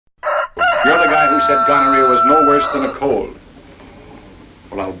You're the guy who said gonorrhea was no worse than a cold.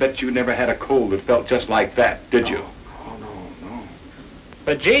 Well, I'll bet you never had a cold that felt just like that, did you? Oh, no.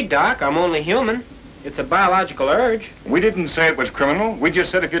 But gee, Doc, I'm only human. It's a biological urge. We didn't say it was criminal. We just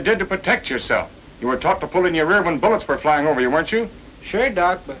said if you did to protect yourself. You were taught to pull in your rear when bullets were flying over you, weren't you? Sure,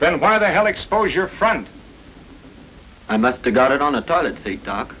 Doc, but... Then why the hell expose your front? I must have got it on a toilet seat,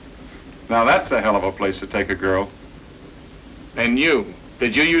 Doc. Now, that's a hell of a place to take a girl. And you,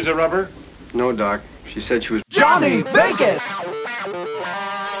 did you use a rubber? No, Doc. She said she was... Johnny Vegas!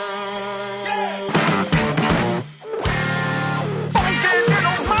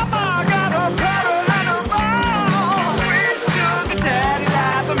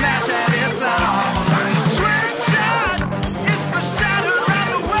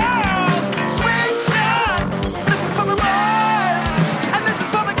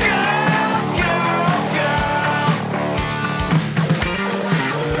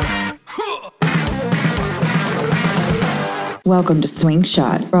 Welcome to Swing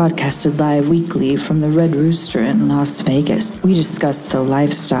Shot, broadcasted live weekly from the Red Rooster in Las Vegas. We discuss the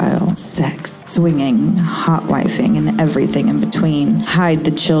lifestyle, sex, swinging, hot wifing, and everything in between. Hide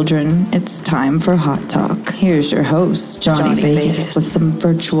the children. It's time for Hot Talk. Here's your host, Johnny Vegas, with some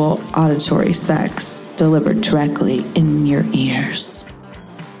virtual auditory sex delivered directly in your ears.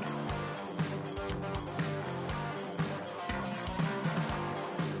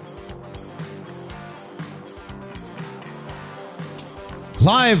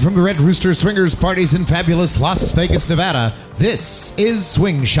 Live from the Red Rooster Swingers Parties in fabulous Las Vegas, Nevada, this is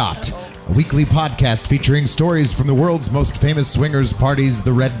Swing Shot, a weekly podcast featuring stories from the world's most famous swingers parties,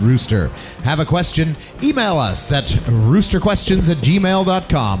 the Red Rooster. Have a question? Email us at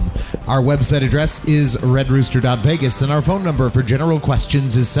roosterquestions@gmail.com. Our website address is redrooster.vegas, and our phone number for general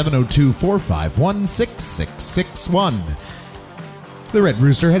questions is 702-451-6661. The Red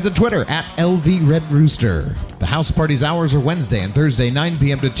Rooster has a Twitter at LVRedRooster. The house party's hours are Wednesday and Thursday 9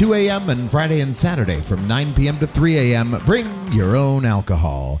 p.m. to 2 a.m. and Friday and Saturday from 9 p.m. to 3 a.m. Bring your own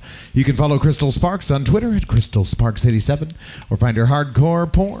alcohol. You can follow Crystal Sparks on Twitter at CrystalSparks87 or find her hardcore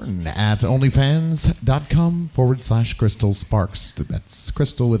porn at onlyfans.com/Crystal Sparks. That's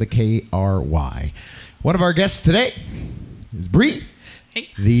Crystal with a K-R-Y. One of our guests today is Bree,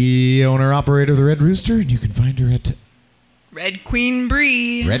 the owner-operator of the Red Rooster, and you can find her at Red Queen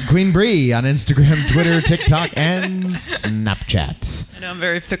Bree. Red Queen Bree on Instagram, Twitter, TikTok, and Snapchat. I know, I'm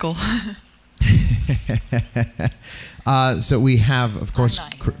very fickle. So we have, of course,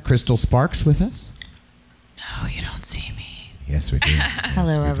 Crystal Sparks with us. No, you don't see me. Yes, we do.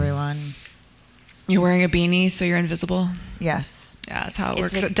 Hello, everyone. You're wearing a beanie, so you're invisible? Yes. Yeah, that's how it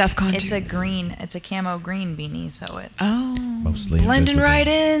works at DEF CON 2. It's a camo green beanie, so it... Oh. Mostly blending invisible. right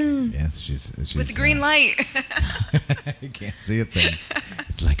in. Yes, she's with the green light. You can't see a thing.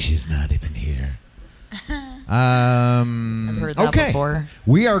 It's like she's not even here. I've heard that before.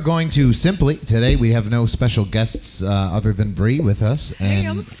 We are going to today we have no special guests other than Bree with us. And, hey,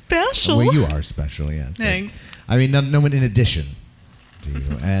 I'm special. Well, you are special, yes. Thanks. I mean, no one in addition to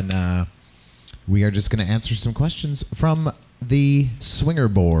you. And we are just going to answer some questions from the Swinger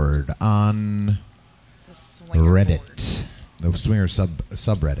board on Reddit. The Swinger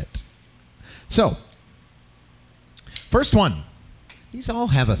subreddit. So, first one. These all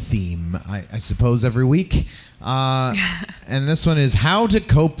have a theme, I suppose, every week. And this one is how to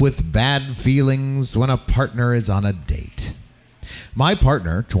cope with bad feelings when a partner is on a date. My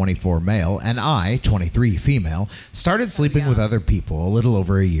partner, 24 male, and I, 23 female, started sleeping with other people a little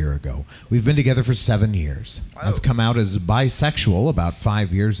over a year ago. We've been together for 7 years. Wow. I've come out as bisexual about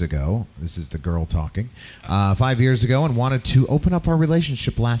 5 years ago. This is the girl talking. 5 years ago, and wanted to open up our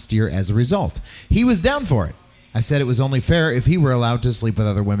relationship last year as a result. He was down for it. I said it was only fair if he were allowed to sleep with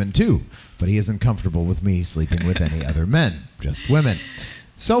other women too, but he isn't comfortable with me sleeping with any other men, just women.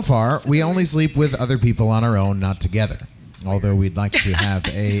 So far, we only sleep with other people on our own, not together, although we'd like to have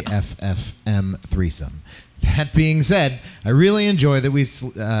a FFM threesome. That being said, I really enjoy that we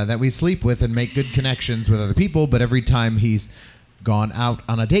sleep with and make good connections with other people, but every time he's gone out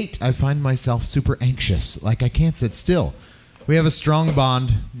on a date, I find myself super anxious, like I can't sit still. We have a strong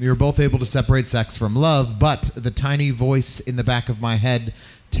bond. We are both able to separate sex from love, but the tiny voice in the back of my head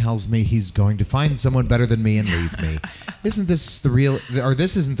tells me he's going to find someone better than me and leave me. This isn't the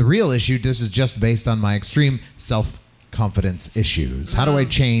real issue. This is just based on my extreme self-confidence issues. How do I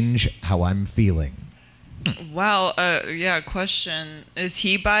change how I'm feeling? Wow. Question. Is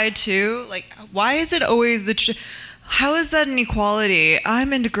he bi too? Like, why is it always how is that an equality?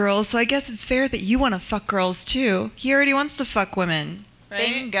 I'm into girls, so I guess it's fair that you want to fuck girls too. He already wants to fuck women. Right?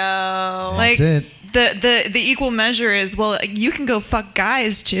 Bingo. That's it. the equal measure is, well, you can go fuck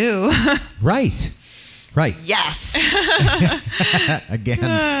guys too. Right. Yes.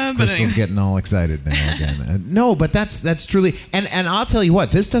 Again, Crystal's getting all excited now again. No, but that's truly, and I'll tell you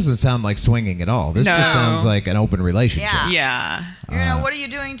what, this doesn't sound like swinging at all. This just sounds like an open relationship. Yeah. What are you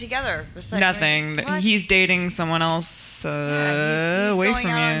doing together? Besides, Nothing. What? He's dating someone else He's away going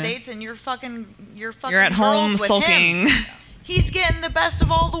from out on you. dates, and you're You're at home girls with sulking. him. He's getting the best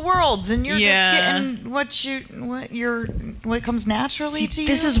of all the worlds, and you're Yeah. just getting what comes naturally to you.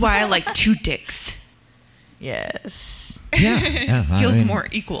 This is why I like two dicks. Yes. Yeah. I Feels mean, more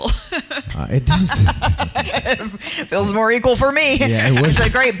equal. It does. Feels more equal for me. Yeah, it would. It's a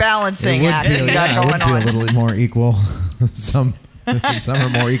great balancing It would act feel, you got yeah, it going would feel on. a little more equal. Some are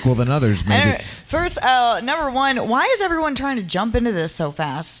more equal than others, maybe. First, number one, why is everyone trying to jump into this so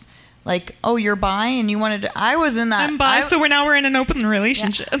fast? Like, oh, you're bi and you wanted to. I was in that. I'm bi, so we're in an open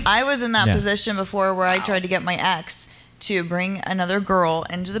relationship. Yeah, I was in that Yeah. position before where I tried to get my ex to bring another girl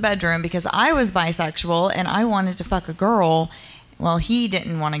into the bedroom because I was bisexual and I wanted to fuck a girl. Well, he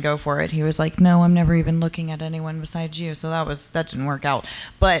didn't want to go for it. He was like, "No, I'm never even looking at anyone besides you." So that didn't work out.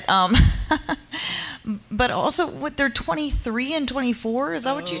 But but also, what, they're 23 and 24. Is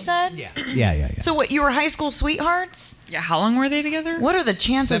that what you said? Yeah. So what? You were high school sweethearts? Yeah, how long were they together? What are the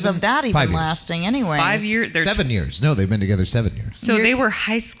chances 7 of that 5 even years. lasting? Anyway, 5 years. 7 years. No, they've been together 7 years. So they were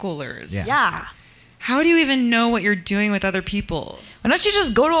high schoolers. Yeah. Yeah. How do you even know what you're doing with other people? Why don't you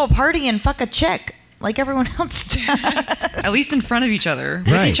just go to a party and fuck a chick like everyone else does? At least in front of each other.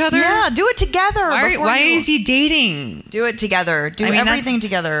 With Right. each other? Yeah, do it together. Why is he dating? Do it together. Do everything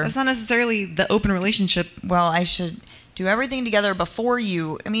together. That's not necessarily the open relationship. Well, I should do everything together before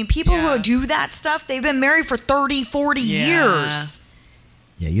you. I mean, people who do that stuff, they've been married for 30, 40 years.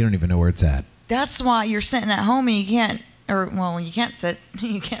 Yeah, you don't even know where it's at. That's why you're sitting at home and you can't, you can't sit.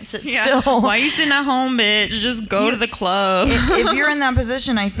 You can't sit Yeah. still. Why are you sitting at home, bitch? Just go to the club. If you're in that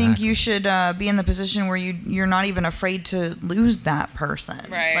position, I think you should be in the position where you're not even afraid to lose that person.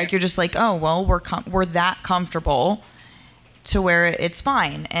 Right. Like you're just like, oh well, we're that comfortable to where it's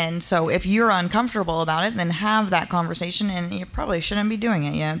fine. And so if you're uncomfortable about it, then have that conversation, and you probably shouldn't be doing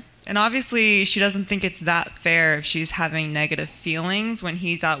it yet. And obviously, she doesn't think it's that fair if she's having negative feelings when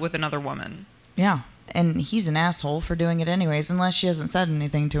he's out with another woman. Yeah. And he's an asshole for doing it anyways, unless she hasn't said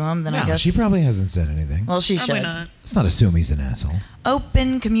anything to him. Then I No, guess she probably hasn't said anything. Well, she Probably should. not. Let's not assume he's an asshole.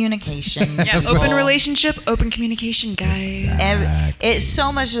 Open communication. Yeah, people. open relationship, open communication, guys. It's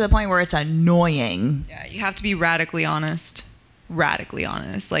so much to the point where it's annoying. Yeah, you have to be radically honest. Radically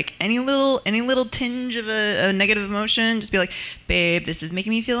honest. Like any little tinge of a negative emotion, just be like, babe, this is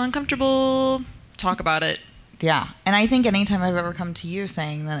making me feel uncomfortable. Talk about it. Yeah. And I think anytime I've ever come to you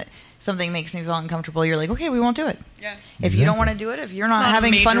saying that something makes me feel uncomfortable, you're like, okay, we won't do it. Yeah. If you don't want to do it, if you're It's not not a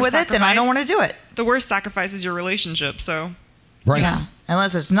having fun major with it, then I don't want to sacrifice. do it. The worst sacrifice is your relationship, so Right. Yeah.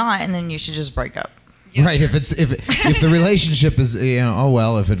 Unless it's not, and then you should just break up. Right. If the relationship is, oh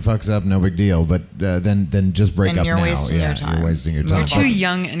well, if it fucks up, no big deal. But then just break And up you're now. wasting your Yeah, time. you're wasting your You're time. you're too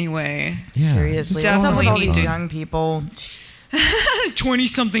young anyway. Yeah. Seriously. Definitely What's up with all need these to- young people?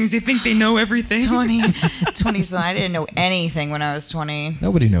 20-somethings, they think they know everything. 20, so I didn't know anything when I was 20.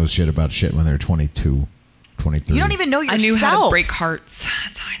 Nobody knows shit about shit when they're 22, 23. You don't even know yourself. I knew how to break hearts.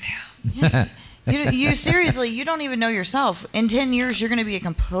 That's how I knew. You seriously, you don't even know yourself. In 10 years, you're going to be a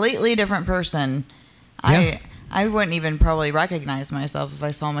completely different person. Yeah. I wouldn't even probably recognize myself if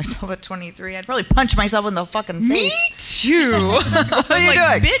I saw myself at 23. I'd probably punch myself in the fucking Me face. too. What are you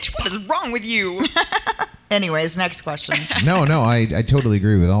like, doing? bitch, what is wrong with you? Anyways, next question. No, I totally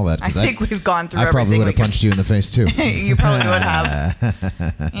agree with all that. I 'cause think we've gone through I probably everything would we have punched you in the face too. You probably would have.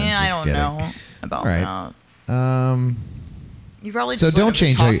 Yeah, I Just don't kidding. know about Right. that. You probably So just don't wouldn't have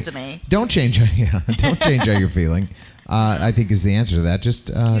change how talked to me. don't change how you're feeling. I think is the answer to that.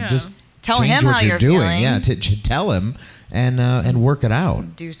 Just Tell change him what how you're you're doing. feeling. Yeah, tell him and work it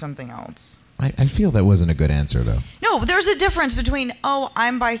out. Do something else. I feel that wasn't a good answer though. No, there's a difference between, oh,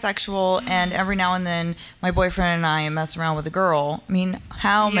 I'm bisexual and every now and then my boyfriend and I mess around with a girl. I mean,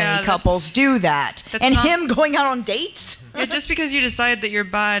 how many couples do that? that's And not- him going out on dates? Yeah, just because you decide that you're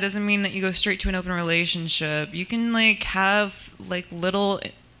bi doesn't mean that you go straight to an open relationship. You can have little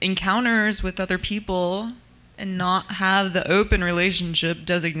encounters with other people and not have the open relationship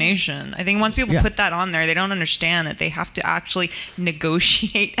designation. I think once people put that on there, they don't understand that they have to actually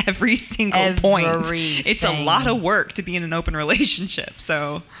negotiate every single point. It's a lot of work to be in an open relationship.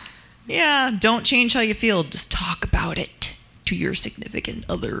 So, yeah, don't change how you feel. Just talk about it to your significant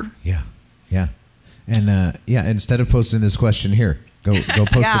other. Yeah. And instead of posting this question here, go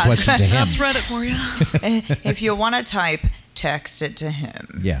post the question to him. That's Reddit for you. If you want to type, text it to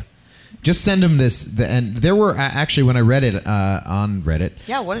him. Yeah. Just send them this. And there were actually, when I read it on Reddit.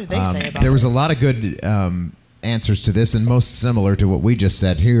 Yeah, what did they say about There was it? a lot of good answers to this, and most similar to what we just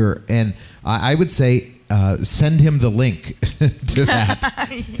said here. And I would say send him the link to that.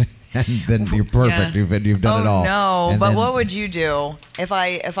 And then you're perfect. Yeah. You've done it all. No, And but then- what would you do if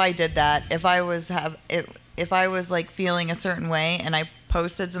I did that? If I was like feeling a certain way and I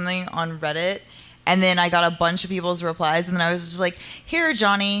posted something on Reddit and then I got a bunch of people's replies and then I was just like, "Here,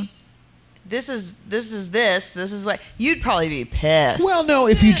 Johnny, this is what," you'd probably be pissed. Well, no,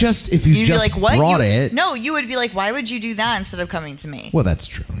 if you just You'd be like, "What?" brought it. No, you would be like, "Why would you do that instead of coming to me?" Well, that's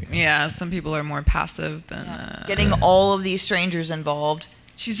true. Yeah, some people are more passive than Getting all of these strangers involved.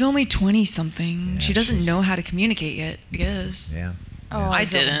 She's only 20-something. Yeah, she doesn't she's- know how to communicate yet, I guess. Yeah. Oh, I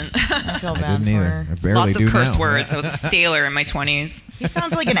feel- didn't. I feel I bad didn't for either. her. I barely Lots do of curse now. words. I was a sailor in my 20s. He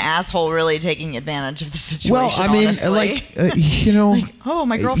sounds like an asshole really taking advantage of the situation. Well, I mean, honestly. like you know, Like, oh,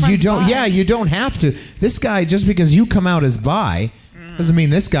 my girlfriend's you don't. bi. Yeah, you don't have to. This guy, just because you come out as bi, doesn't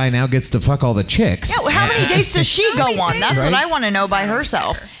mean this guy now gets to fuck all the chicks. Yeah, well, how many dates does she go on? That's Right? what I want to know by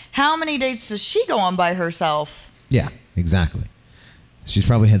herself. How many dates does she go on by herself? Yeah, exactly. She's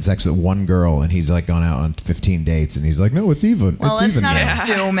probably had sex with one girl, and he's like gone out on 15 dates, and he's like, "No, it's even. Well, it's let's even not now."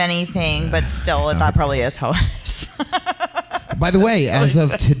 assume anything, but still, that probably is how it is. By the way, as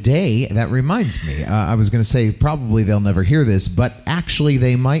of today, that reminds me. I was going to say probably they'll never hear this, but actually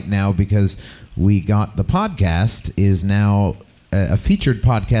they might now because we got the podcast is now a featured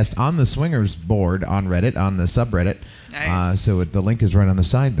podcast on the Swingers board on Reddit, on the subreddit. Nice. So the link is right on the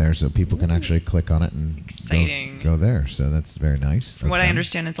side there, so people can actually click on it and Exciting. go there. So that's very nice. From what I Okay.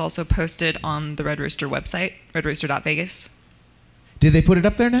 understand, it's also posted on the Red Rooster website, redrooster.vegas. Did they put it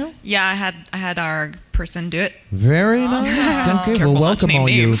up there now? Yeah, I had our person do it. Very nice. Okay, Careful well, not to welcome name all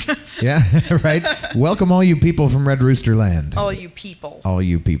names. you. Yeah, right. Welcome all you people from Red Rooster Land. All you people. All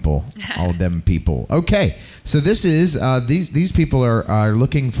you people, all them people. Okay, so this is these people are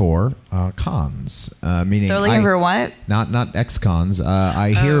looking for cons, meaning They're looking for what? Not ex-cons. I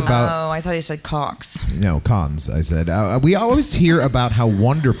hear about Oh, I thought you said cocks. no cons. I said we always hear about how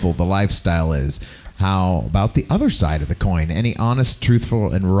wonderful the lifestyle is. How about the other side of the coin? Any honest,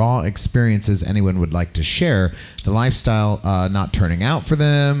 truthful, and raw experiences anyone would like to share? The lifestyle not turning out for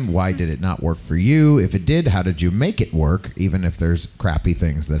them. Why did it not work for you? If it did, how did you make it work? Even if there's crappy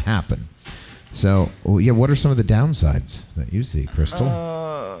things that happen. So, yeah, what are some of the downsides that you see, Crystal?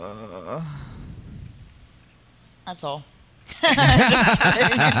 That's all. All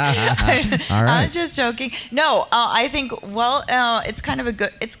right. I'm just joking. No, I think it's kind of a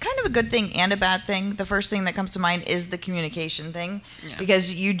good thing and a bad thing. The first thing that comes to mind is the communication thing,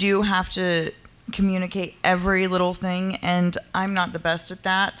 because you do have to communicate every little thing, and I'm not the best at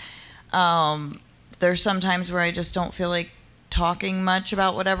that. There's some times where I just don't feel like talking much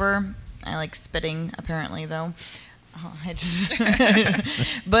about whatever. I like spitting, apparently, though. I just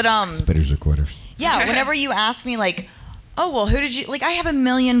but Spitters or quitters. yeah, whenever you ask me, like, oh, well, who did you... Like, I have a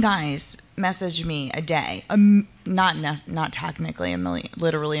million guys message me a day. Not technically a million.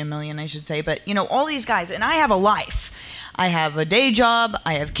 Literally a million, I should say. But, you know, all these guys. And I have a life. I have a day job.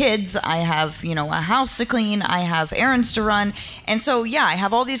 I have kids. I have, you know, a house to clean. I have errands to run. And so, yeah, I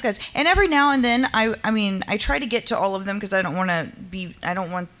have all these guys. And every now and then, I mean, I try to get to all of them because I don't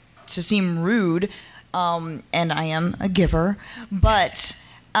want to seem rude. And I am a giver. But...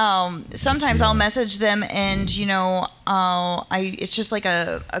 sometimes I'll message them and, you know, it's just like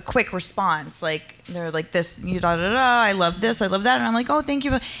a quick response. Like, they're like this, I love this, I love that. And I'm like, oh, thank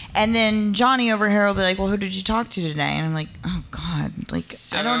you. And then Johnny over here will be like, well, who did you talk to today? And I'm like, oh God, like,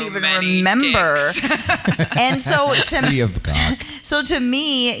 I don't even remember. And so Sea of cock. so to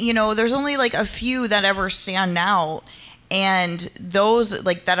me, you know, there's only like a few that ever stand out. And those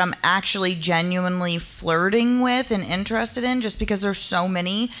like that I'm actually genuinely flirting with and interested in, just because there's so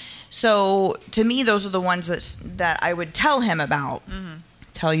many. So to me, those are the ones that I would tell him about,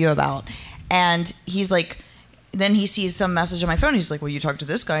 tell you about. And he's like, then he sees some message on my phone. He's like, well, you talked to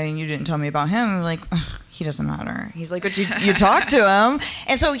this guy and you didn't tell me about him. I'm like, he doesn't matter. He's like, but you talked to him.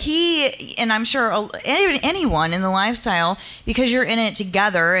 And so and I'm sure anyone in the lifestyle, because you're in it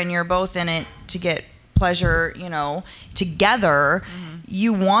together and you're both in it to get pleasure, you know, together,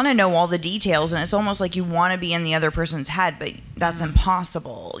 you want to know all the details, and it's almost like you want to be in the other person's head, but that's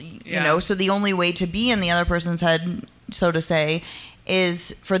impossible, you know. So the only way to be in the other person's head, so to say,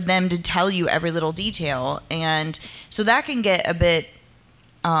 is for them to tell you every little detail, and so that can get a bit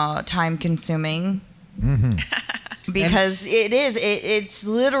time consuming. Because it's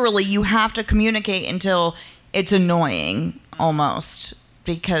literally, you have to communicate until it's annoying almost,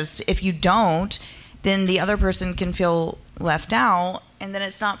 because if you don't, then the other person can feel left out, and then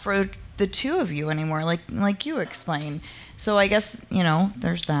it's not for the two of you anymore, like you explained. So I guess,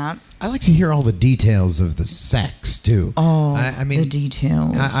 there's that. I like to hear all the details of the sex too. Oh, I mean, the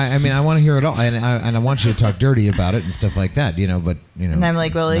details. I mean, I want to hear it all, and I want you to talk dirty about it and stuff like that, But and I'm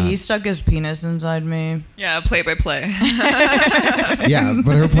like, it's well, not. he stuck his penis inside me. Yeah, play by play. Yeah,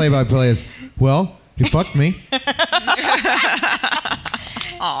 but her play-by-play is, well, he fucked me.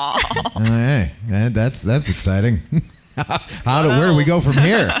 Hey, that's exciting. Where do we go from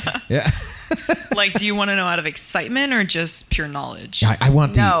here? Yeah. Like, do you want to know out of excitement or just pure knowledge? I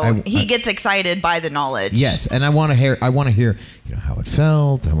want the. No, he gets excited by the knowledge. Yes, and I want to hear. How it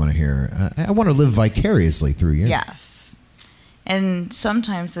felt. I want to hear. I want to live vicariously through you. Yes, and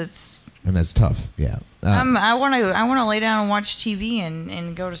sometimes it's. And that's tough. Yeah. I want to lay down and watch TV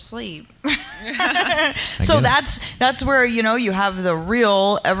and go to sleep. So that's where you have the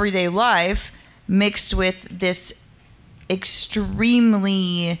real everyday life mixed with this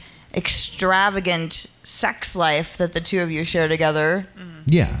extremely extravagant sex life that the two of you share together.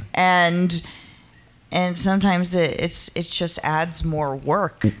 Yeah. And sometimes it just adds more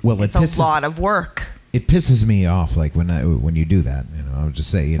work. Well, it's a lot of work. It pisses me off, like when you do that. I would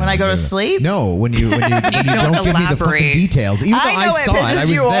just say, when I go to sleep. No, when you don't give me the fucking details. Even though I saw it, I was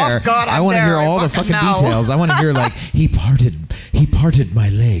there. God, I want to hear all the fucking details. I want to hear like he parted my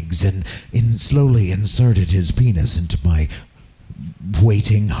legs and slowly inserted his penis into my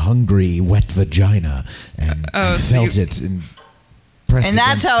waiting, hungry, wet vagina, and I felt it. And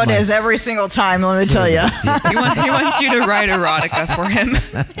that's how it is every single time, let me tell you. He wants you to write erotica for him.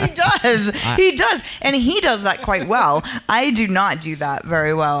 He does. And he does that quite well. I do not do that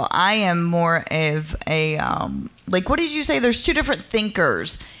very well. I am more of a, what did you say? There's two different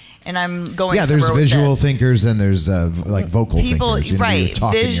thinkers. And I'm going there's visual thinkers and there's vocal thinkers. Right. You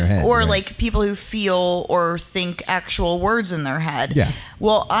talk in your head. Or like people who feel or think actual words in their head. Yeah.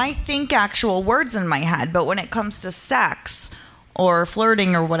 Well, I think actual words in my head, but when it comes to sex or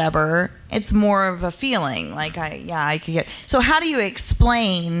flirting or whatever, it's more of a feeling. Like I could get. So how do you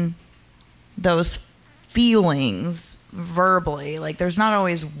explain those feelings verbally? Like there's not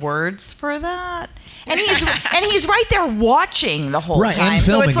always words for that. And he's right there watching the whole time. And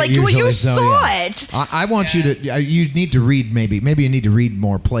filming so it's like, it usually, you saw it. I want you to. You need to read maybe you need to read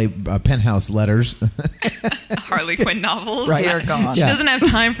more Penthouse letters. Harley Quinn novels. Right. Dear God. She doesn't have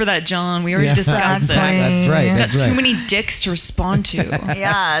time for that, John. We already discussed it. That's right. She's got too many dicks to respond to.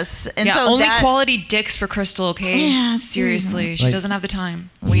 Yes. And yeah, so only quality dicks for Crystal, okay? Yeah, seriously. She doesn't have the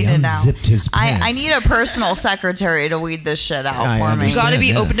time. He unzipped his pants. I need a personal secretary to weed this shit out for me. You got to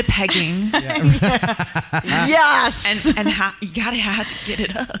be open to pegging. Yes. And you got to have to get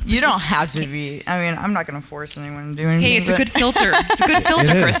it up. You don't have to be. I mean, I'm not going to force anyone to do anything. Hey, it's a good filter. It's a good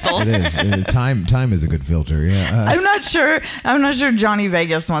filter, Crystal. It is. Time is a good filter. Yeah. I'm not sure Johnny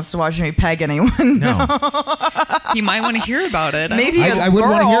Vegas wants to watch me peg anyone. No. He might want to hear about it. Maybe I would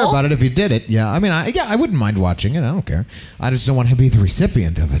want to hear about it if you did it. Yeah. I mean, I wouldn't mind watching it. I don't care. I just don't want to be the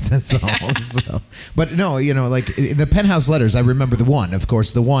recipient of it. That's all. So, but no, like in the Penthouse letters, I remember the one. Of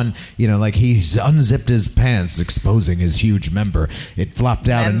course, the one. Like he's unzipped his pants, exposing his huge member. It flopped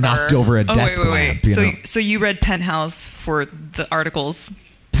out and knocked over a desk lamp. So you read Penthouse for the articles?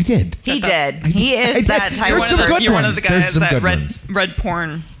 I did. He did. He is that type There's of some person. good You're one of ones. the There's guys some that good ones. read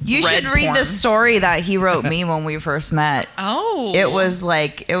porn. You should read the story that he wrote me when we first met. Oh. It was.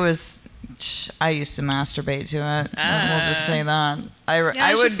 I used to masturbate to it. We'll just say that.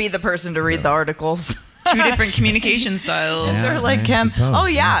 I would be the person to read the articles. Two different communication styles. Yeah. They're like him. Suppose, Oh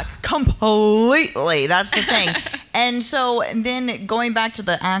yeah, completely. That's the thing. And so then going back to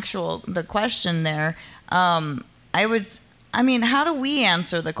the question there, how do we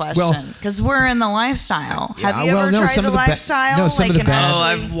answer the question? Because we're in the lifestyle. Have you ever tried the lifestyle?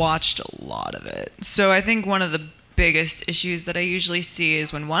 I've watched a lot of it. So I think one of the biggest issues that I usually see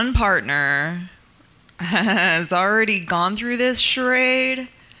is when one partner has already gone through this charade,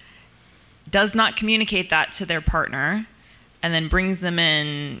 does not communicate that to their partner, and then brings them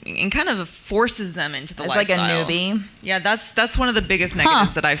in and kind of forces them into the lifestyle. Like a newbie. Yeah, that's one of the biggest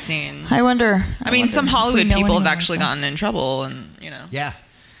negatives that I've seen. I wonder. I mean, some Hollywood people have actually gotten in trouble, and Yeah.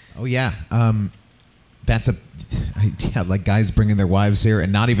 Oh yeah. That's like guys bringing their wives here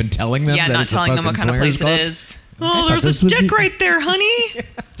and not even telling them. Yeah, that not it's telling a them what kind of swingers place club. it is. Oh, there's a dick right there, honey. I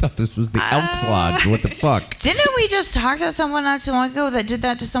thought this was the Elks Lodge. What the fuck? Didn't we just talk to someone not too long ago that did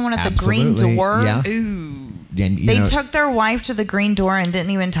that to someone at the Absolutely. Green Door? Yeah. Ooh. And, they took their wife to the Green Door and didn't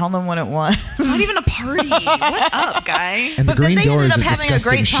even tell them what it was. It's not even a party. What up, guy? And the Green Door is a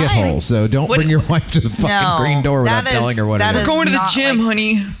disgusting shithole, so don't bring your wife to the fucking Green Door without telling her what it is. We're going to the gym, like,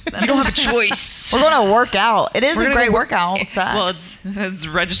 honey. You don't have a choice. We're going to work out. It is We're a gonna great go workout. Sex. Well, it's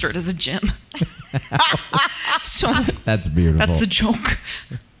registered as a gym. So That's beautiful. that's the joke.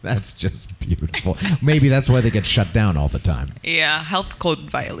 That's just beautiful. Maybe that's why they get shut down all the time. Yeah, health code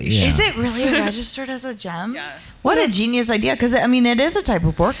violation. Yeah. Is it really registered as a gym? Yeah. What a genius idea. Because, I mean, it is a type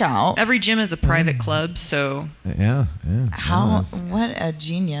of workout. Every gym is a private club, so Yeah. No, How? that's- What a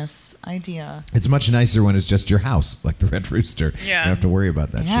genius idea. it's much nicer when it's just your house, like the Red Rooster. Yeah. You don't have to worry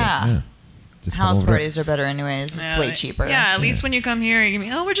about that Yeah. shit. Yeah. Just come House over to- parties are better anyways. It's way cheaper. Yeah, at least when you come here, you can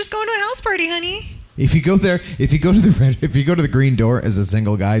be, oh, we're just going to a house party, honey. If you go there, if you go to the Green Door as a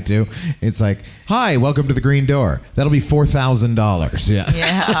single guy too, it's like, hi, welcome to the Green Door. That'll be $4,000. Yeah.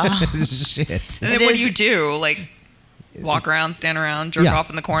 Yeah. Shit. And It then what is- do you do? Like, walk around, stand around, jerk Yeah. off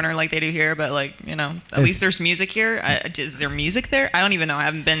in the corner like they do here, but like, you know, at It's- least there's music here. Is there music there? I don't even know. I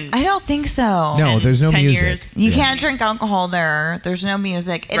haven't been. I don't think so. No, there's no 10 music. years. You Yeah. can't drink alcohol there. There's no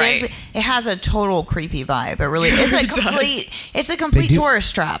music. Right. It has a total creepy vibe. It really it's a It does. complete it's a complete do-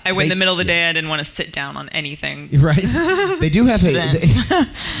 tourist trap. I went in They- the middle of the day. I didn't want to sit down on anything. Right. They do have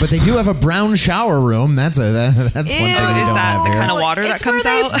but they do have a brown shower room. That's one thing they Is don't that have the here. kind of water that It's where comes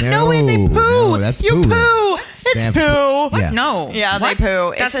they- out? No, way they poo. No, that's you poo room. poo. It's They have poo. Yeah. No. Yeah, What? they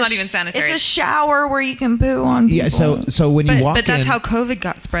poo. That's It's a not sh- even sanitary. It's a shower where you can poo on people. Yeah. So when you walk but that's in, how COVID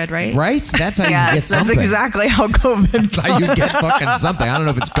got spread, right? right? That's how you get Yes, that's something. exactly how COVID. That's how you get fucking something. I don't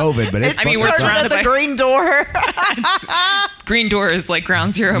know if it's COVID, but it's. I mean, fucking we're something. surrounded at the by- green door. Green Door is like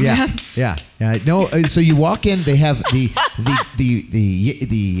ground zero, Yeah, man. yeah. No, so you walk in. They have the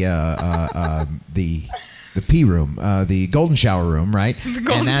pee room, the golden shower room, right?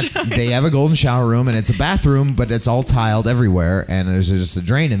 And they have a golden shower room, and it's a bathroom, but it's all tiled everywhere, and there's just a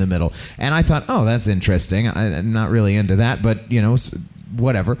drain in the middle. And I thought, oh, that's interesting. I'm not really into that, but you know,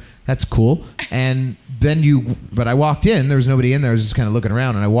 whatever. That's cool. And then but I walked in. There was nobody in there. I was just kind of looking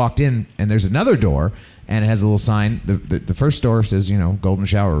around, and I walked in, and there's another door. And it has a little sign. The first door says, you know, golden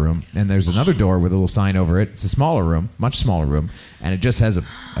shower room. And there's another door with a little sign over it. It's a smaller room, much smaller room. And it just has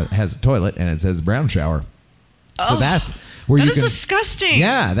a toilet, and it says brown shower. So that's where That you is can. disgusting.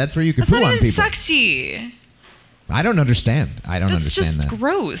 Yeah, that's where you can That's poo not on even people. sexy. I don't understand. I don't That's understand just that.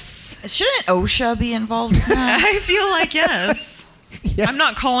 gross. Shouldn't OSHA be involved in that? I feel like yes. Yeah. I'm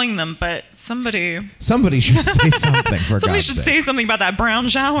not calling them, but somebody Somebody should say something for somebody God's should sake. say something about that brown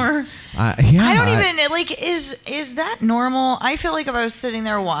shower. Yeah, I don't even like. Is that normal? I feel like if I was sitting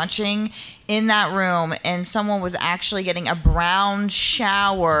there watching in that room and someone was actually getting a brown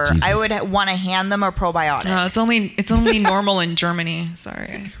shower, Jesus. I would want to hand them a probiotic. It's only normal in Germany.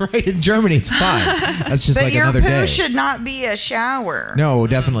 Sorry. Right, in Germany, it's fine. That's just but like your another poo day. should not be a shower. No,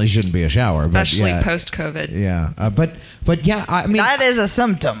 definitely shouldn't be a shower. Especially but yeah, post COVID. Yeah, but yeah, I mean, That is a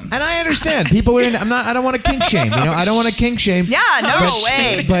symptom. and I understand people are. I don't want to kink shame. You know, I don't want to kink shame. Yeah, no but,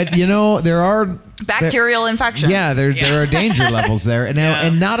 way. But you know, there are Bacterial infections. Yeah, there Yeah. are danger levels there, and Yeah.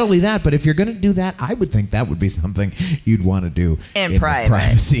 and not only that, but if you're going to do that, I would think that would be something you'd want to do In the private.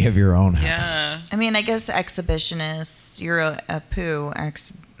 privacy of your own house. Yeah. I mean, I guess exhibitionists, you're a poo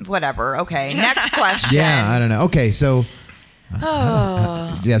whatever. Okay, next question. Yeah, I don't know. Okay, so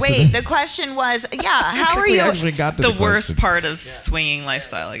yeah, so Wait, the question was, how are we you? actually got to The the worst question. part of swinging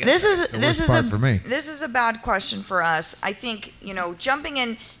lifestyle, I guess. This is the this worst is part a for me. This is a bad question for us. I think jumping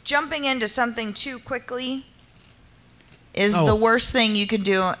into something too quickly is Oh. the worst thing you could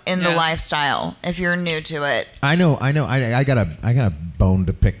do in the Yeah. lifestyle if you're new to it. I know. I got a bone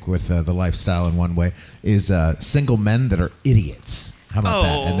to pick with the lifestyle in one way is single men that are idiots. How about that?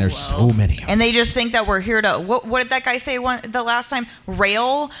 And there's Oh, well. so many of them. And they just think that we're here to what did that guy say the last time?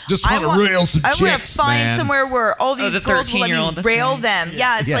 Rail? Just wanna rail some I want chicks, to find man. somewhere where all these the girls will let 13-year-old, me that's rail right. them.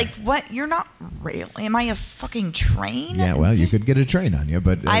 Yeah, it's Yeah. like what? You're not rail. Am I a fucking train? Yeah, well, you could get a train on you,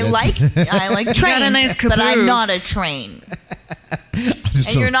 but I that's- like got trains, a nice but I'm caboose. not a train. just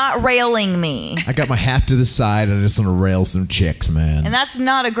And you're not railing me. I got my hat to the side. I just want to rail some chicks, man. And that's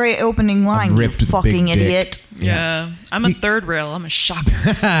not a great opening line, ripped you with a fucking big dick. idiot. Yeah. I'm a third rail. I'm a shocker.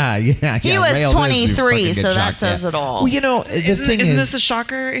 yeah, He was rail this, you 23, fucking get so that shocked, says yeah. it all. Well, you know, the thing Isn't is, this a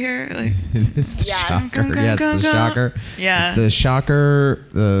shocker here? Like, it's the Yeah. shocker. Yes, the shocker. Yeah. It's the shocker,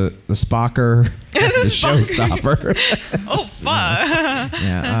 the spocker, the showstopper. oh, fuck.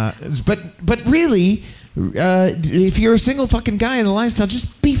 yeah, but really, if you're a single fucking guy in a lifestyle,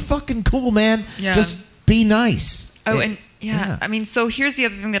 just be fucking cool, man. Yeah. Just be nice. Oh, and yeah, I mean, so here's the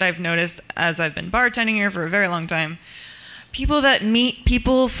other thing that I've noticed as I've been bartending here for a very long time. People that meet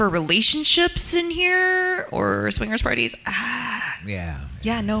people for relationships in here or swingers parties.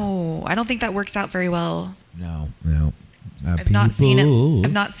 Yeah, no, I don't think that works out very well. No. I've not seen it.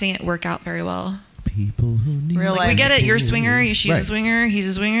 I've not seen it work out very well. People who need Real Like, life. we get it. You're a swinger. She's Right. a swinger. He's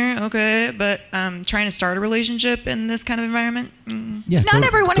a swinger. Okay, but trying to start a relationship in this kind of environment? Yeah, Not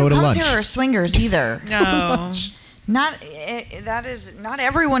everyone who go to comes lunch. here are swingers either. No. Not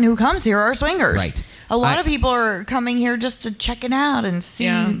everyone who comes here are swingers. Right. A lot of people are coming here just to check it out and see,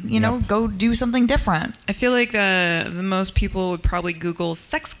 Yeah. go do something different. I feel like the most people would probably Google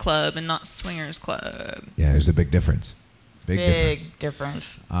sex club and not swingers club. Yeah, there's a big difference. Big difference.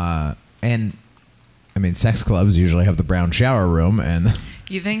 And I mean, sex clubs usually have the brown shower room, and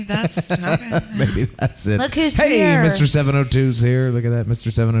You think that's okay? maybe that's it. Look who's hey, here. Mr. 702's here. Look at that,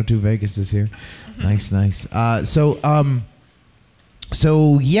 Mr. 702 Vegas is here. Nice.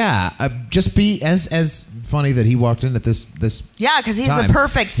 So yeah, just be as funny that he walked in at this. Yeah, because he's time. the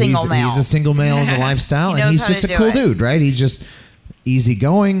perfect single male. He's a single male in the lifestyle, He and knows he's how just to a do cool it. dude, right? He's just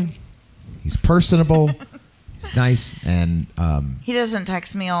easygoing. He's personable. He's nice, and He doesn't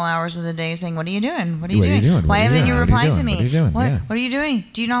text me all hours of the day saying, "What are you doing? What are What are you doing? Why What are you haven't doing? you What are you replied to doing? me? What are you doing? What? Yeah. What are you doing?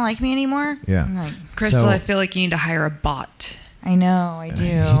 Do you not like me anymore?" yeah. I'm like, Crystal, So- I feel like you need to hire a bot. I know, I do.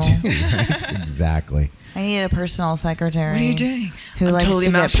 You do, right? Exactly. I need a personal secretary. What are you doing? Who I'm likes totally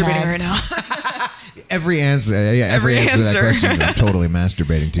to get masturbating pegged. right now. Every answer to that question, I'm totally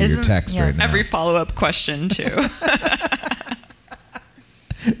masturbating to your Isn't- text yes. right now. Every follow-up question too.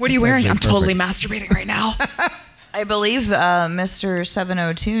 What are you That's wearing? actually I'm totally perfect. masturbating right now. I believe Mr.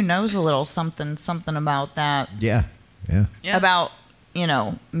 702 knows a little something about that. Yeah. Yeah. About,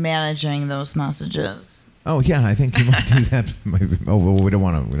 managing those messages. Oh yeah, I think you might do that. Maybe. Oh well, we don't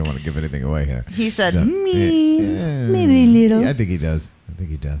want to give anything away here. He said, So, maybe a little. Yeah, I think he does.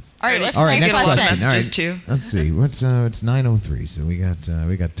 All right, let's All right, take next a lot of question. All messages, right, too. let's see. What's it's 9:03, so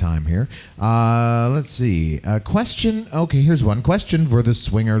we got time here. Let's see. Question. Okay, here's one question for the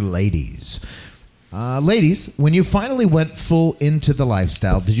swinger ladies. Ladies, when you finally went full into the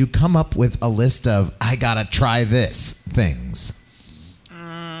lifestyle, did you come up with a list of "I gotta try this" things?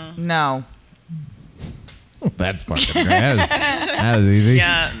 No. That's fucking great. That was easy.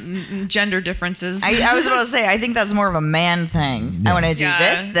 Yeah, gender differences. I was about to say, I think that's more of a man thing. I want to do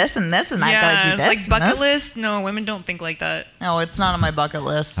Yeah. this, and this, and I yeah, gotta do it's this. like and bucket this. list. No, women don't think like that. No, it's not on my bucket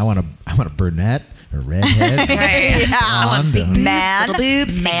list. I want a brunette, a redhead. Right. Yeah. blonde, Man, little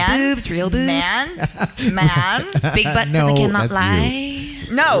boobs, fake man, boobs, real boobs. man. Big butts No, and I cannot that's lie.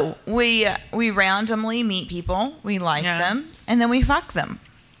 No, we randomly meet people, we like Yeah. them, and then we fuck them.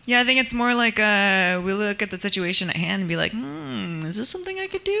 Yeah, I think it's more like we look at the situation at hand and be like, is this something I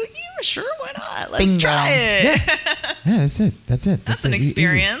could do? Yeah, sure, why not? Let's Bingo. try it. Yeah, that's it. That's an it. Easy.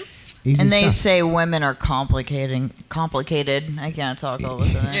 experience. Easy And they stuff. say women are complicated. I can't talk all of a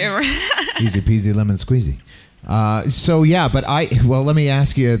sudden. Yeah, right. Easy peasy lemon squeezy. So yeah, but let me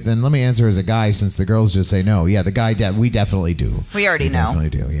ask you then. Let me answer as a guy, since the girls just say no. Yeah, the guy we definitely do. We already know. Definitely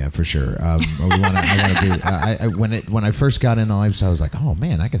do. Yeah, for sure. I want to do. When I first got into lifestyle, I was like, oh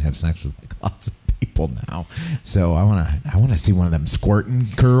man, I can have sex with like lots of people now. So I want to see one of them squirting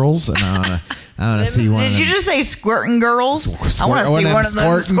girls, and I want to see one. Did of you them just say squirting girls? I want to see one of them one of them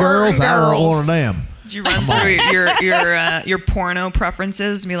squirting girls. I want one of them. Did you run through your porno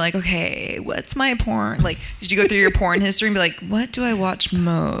preferences and be like, okay, what's my porn? Like, did you go through your porn history and be like, what do I watch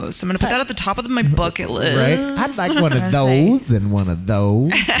most? I'm gonna put that at the top of my bucket list. Right? I'd like one of Let's those, then one of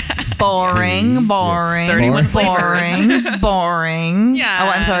those. Boring, Yes, boring, 31 boring, boring. Yeah. Oh,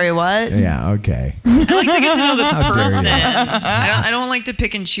 I'm sorry. What? Yeah. Okay. I like to get to know the How dare you. person. I don't like to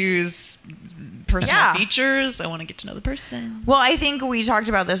pick and choose personal Yeah. features. I want to get to know the person. Well, I think we talked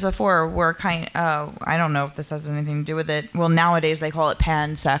about this before. We're I don't know if this has anything to do with it. Well, nowadays they call it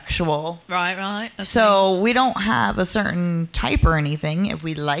pansexual. Right. That's So we don't have a certain type or anything. If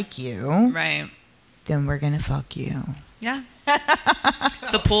we like you, right. then we're gonna fuck you. Yeah.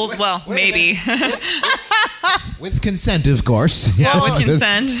 The pool's maybe. With consent, of course. Yeah, with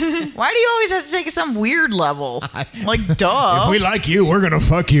consent. Why do you always have to take it some weird level? Like, duh. If we like you, we're gonna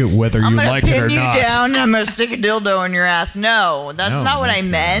fuck you, whether I'm you gonna like it pin or you not. down and I'm gonna stick a dildo in your ass. No, that's No, not what I that's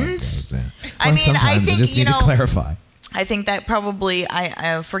not how it meant. goes, yeah. I Well, mean, sometimes I I think, just you need know, to clarify. I think that probably,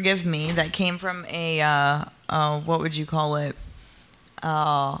 forgive me, that came from a, what would you call it?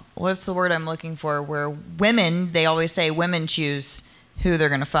 What's the word I'm looking for? Where women, they always say women choose who they're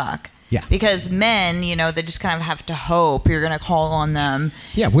going to fuck. Yeah. Because men, they just kind of have to hope you're going to call on them.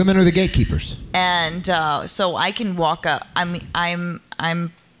 Yeah, women are the gatekeepers. And so I can walk up.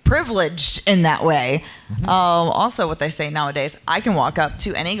 I'm privileged in that way. Also, what they say nowadays, I can walk up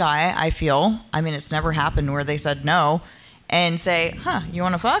to any guy I feel. I mean, it's never happened where they said no, and say, "Huh, you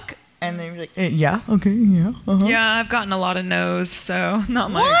want to fuck?" And they'd be like, yeah, okay, yeah. Uh-huh. Yeah, I've gotten a lot of no's, so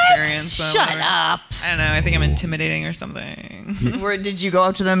not my What? experience. But Shut whatever. up. I don't know. I think I'm intimidating or something. Where did you go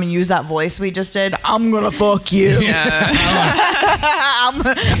up to them and use that voice we just did? I'm gonna fuck you. Yeah.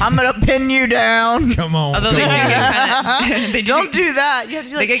 I'm gonna pin you down. Come on. Although come they do on. get kind of. They Don't do that. You have to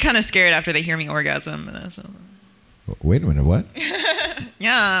be They like, get kind of scared after they hear me orgasm. And that's, Wait a minute. What?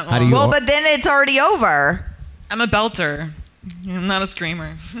 yeah. How do you? well, but then it's already over. I'm a belter. I'm not a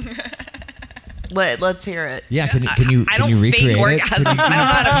screamer. Let's hear it. Yeah. Can you? I Can you don't recreate fake it? orgasms. I don't know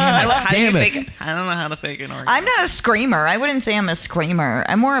how to. how do you Damn it. fake. I don't know how to fake an orgasm. I'm not a screamer. I wouldn't say I'm a screamer.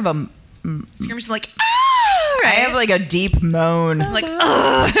 I'm more of a. Screamers like. Ah! Right? I have like a deep moan. Like,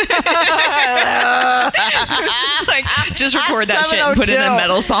 ugh. It's like, just record that shit and put it in a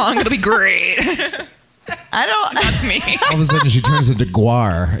metal song. It'll be great. I don't. That's me. All of a sudden, she turns into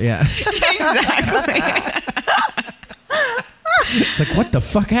Guar. Yeah. Exactly. It's like, what the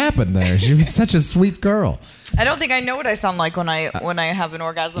fuck happened there? She was such a sweet girl. I don't think I know what I sound like when I have an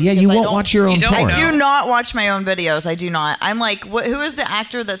orgasm. Yeah, because you I won't don't- watch your own You don't porn. I know. do not watch my own videos. I do not. I'm like, who is the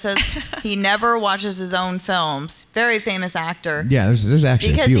actor that says he never watches his own films? Very famous actor. Yeah, there's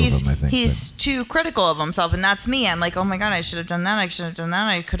actually Because a few he's of them, I think. he's too critical of himself, and that's me. I'm like, oh my god, I should have done that. I should have done that.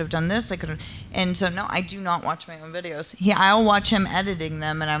 I could have done this. I could have. And so no, I do not watch my own videos. I'll watch him editing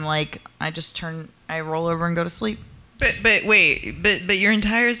them, and I'm like, I roll over and go to sleep. But wait, but your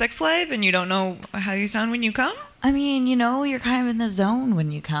entire sex life and you don't know how you sound when you come? I mean, you're kind of in the zone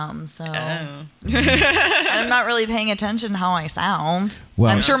when you come, so Oh. and I'm not really paying attention to how I sound.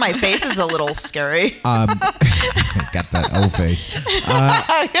 Well- I'm sure my face is a little scary. Got that O face.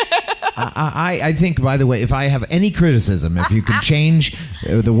 I think, by the way, if I have any criticism, if you can change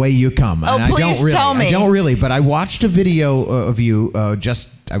the way you come, Oh, and I please don't really, tell me. I don't really, but I watched a video of you.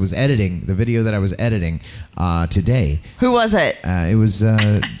 I was editing the video that I was editing today. Who was it? It was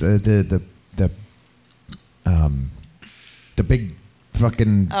the big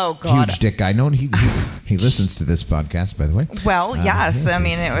fucking Oh, God. huge dick guy. No, he listens to this podcast, by the way. Well, yes. I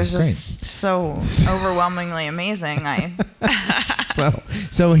mean, it's- it was it's just so overwhelmingly amazing.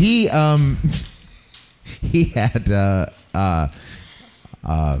 So he had The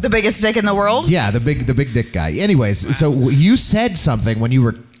biggest dick in the world? yeah, the big dick guy. Anyways, so you said something when you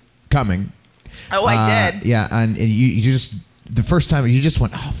were coming. Oh, I did. Yeah, and you just the first time you just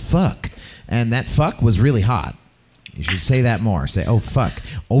went, oh fuck, and that fuck was really hot. You should say that more. Say, oh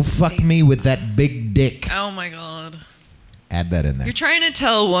fuck me with that big dick. Oh my god. Add that in there. You're trying to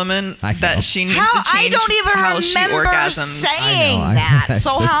tell a woman I know. that she needs How to change I don't even how she remember orgasms. saying I know, that.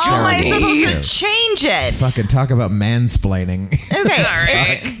 So it's how am I terrible. supposed to change it? Fucking talk about mansplaining. Okay, All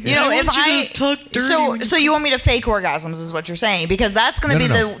right. so you want me to fake orgasms is what you're saying, because that's going to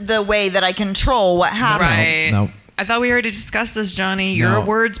No, be the way that I control what happens. Right. No. I thought we already discussed this, Johnny. You're No. a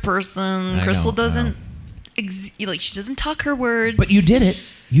words person. I Crystal know, I doesn't. know. She doesn't talk her words. But you did it.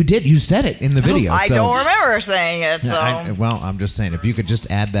 You did. You said it in the video. I so- don't remember saying it. So Yeah, well, I'm just saying, if you could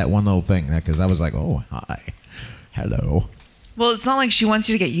just add that one little thing, because I was like, oh, hi, hello. Well, it's not like she wants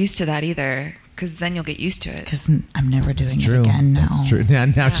you to get used to that either, because then you'll get used to it. because I'm never doing It's it true. again. No. That's true.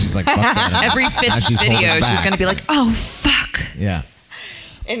 Now she's like, fuck that. Every Now fifth she's holding video, she's back. going to be like, oh, fuck. Yeah.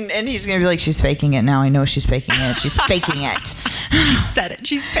 And he's gonna be like, she's faking it now. I know she's faking it. She's faking it. She said it.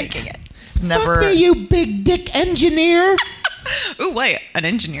 She's faking it. Never. Fuck me, you big dick engineer. Ooh, wait, an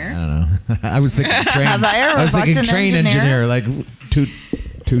engineer? I don't know. I was thinking train. Have I ever I was fucked thinking an train engineer? like toot.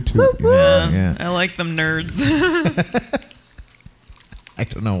 Yeah. I like them nerds. I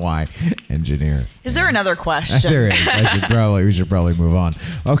don't know why engineer. Is there another question? There is. We should probably move on.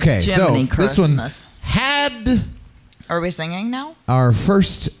 Okay, Jiminy so this one Christmas. had Are we singing now? our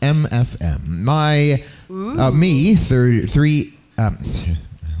first MFM. Me, three.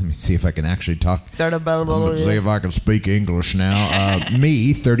 Let me see if I can actually talk. Let's see if I can speak English now.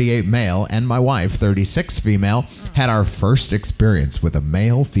 Me, 38 male, and my wife, 36 female, had our first experience with a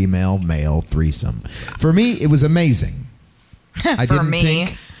male-female-male threesome. For me, it was amazing. I For didn't me.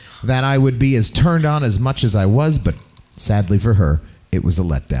 think that I would be as turned on as much as I was, but sadly for her, it was a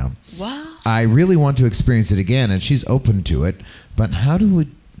letdown. Wow. I really want to experience it again, and she's open to it. But how do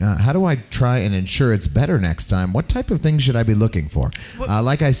I try and ensure it's better next time? What type of things should I be looking for?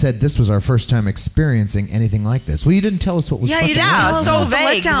 Like I said, this was our first time experiencing anything like this. Well, you didn't tell us what was. Yeah, you fucking didn't wrong tell us with so it. about the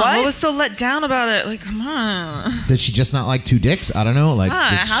vague. letdown. What? What was so let down about it? Like, come on. Did she just not like two dicks? I don't know. Like,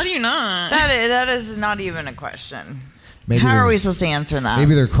 How do you not? That is not even a question. maybe How are we there's- supposed to answer that?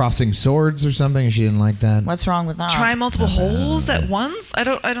 Maybe they're crossing swords or something, and she didn't like that. What's wrong with that? Try multiple holes at once? I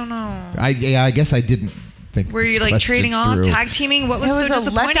don't know. I guess I didn't think. Were this you like question trading off, through. tag teaming? What It was was so a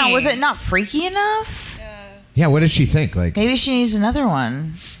disappointing? letdown. Was it not freaky enough? Yeah, what did she think? Like, Maybe she needs another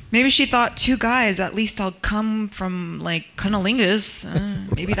one. Maybe she thought 2 guys, at least I'll come from like cunnilingus.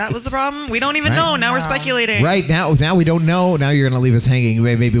 Maybe that was the problem. We don't even Right. know. Now we're speculating. Right now we don't know. Now you're going to leave us hanging.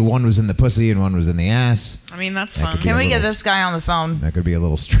 Maybe one was in the pussy and one was in the ass. I mean, that's That fun. could be Can a we get little this guy on the phone? That could be a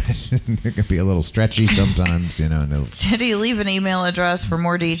little stretch. It could be a little stretchy sometimes, you know. And Did he leave an email address for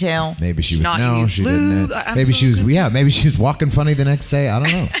more detail? maybe she was Not no, use she lube. didn't. I'm Maybe so she was confused. maybe she was walking funny the next day. I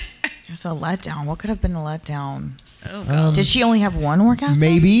don't know. There's a letdown. What could have been a letdown? Oh, God. Did she only have one orgasm?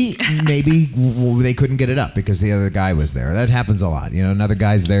 Maybe they couldn't get it up because the other guy was there. That happens a lot. You know, another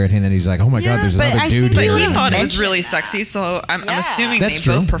guy's there and then he's like, "Oh my God, there's but another I dude think But here." he would've thought it was mentioned really that. sexy, so I'm Yeah. assuming That's they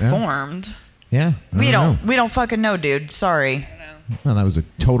true, both yeah. performed. Yeah, We know. don't fucking know, dude. Sorry. Well, that was a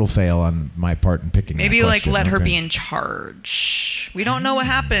total fail on my part in picking. Maybe that like question. let her Okay. be in charge. We don't know what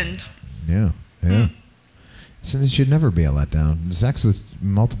happened. Yeah. So it should never be a letdown. Sex with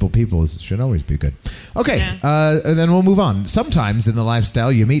multiple people should always be good. Okay, and then we'll move on. Sometimes in the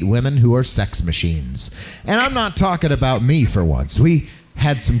lifestyle, you meet women who are sex machines. And I'm not talking about me for once. We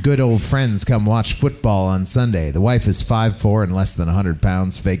had some good old friends come watch football on Sunday. The wife is 5'4" and less than 100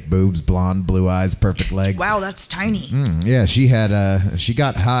 pounds, fake boobs, blonde, blue eyes, perfect legs. Wow, that's tiny. Yeah, she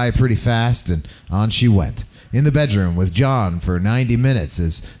got high pretty fast, and on she went. In the bedroom with John for 90 minutes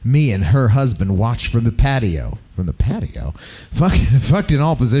as me and her husband watched from the patio. From the patio? Fucked in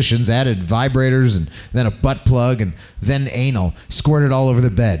all positions, added vibrators, and then a butt plug, and then anal. Squirted all over the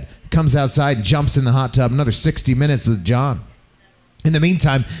bed. Comes outside and jumps in the hot tub. Another 60 minutes with John. In the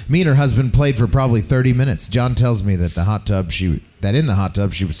meantime, me and her husband played for probably 30 minutes. John tells me that in the hot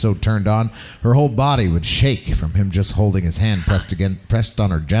tub she was so turned on, her whole body would shake from him just holding his hand pressed on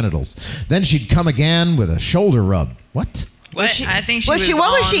her genitals. Then she'd come again with a shoulder rub. What? What? I think she what was was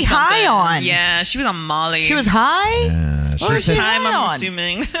on she high something. on? Yeah, she was on Molly. She was high? She What was said, she time, high I'm on?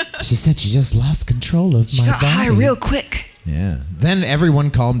 assuming. she said she just lost control of my Got body. high real quick. Yeah. Then everyone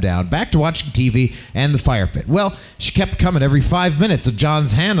calmed down, back to watching TV and the fire pit. Well, she kept coming every 5 minutes with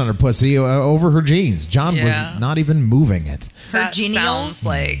John's hand on her pussy over her jeans. John Yeah. was not even moving it. That genials? sounds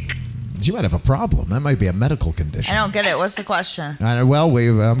like She might have a problem. That might be a medical condition. I don't get it. What's the question? Well,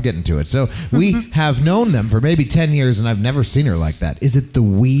 I'm getting to it. So we have known them for maybe 10 years, and I've never seen her like that. Is it the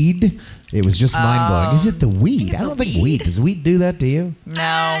weed? It was just mind-blowing. Is it the weed? I don't think weed. Does weed do that to you?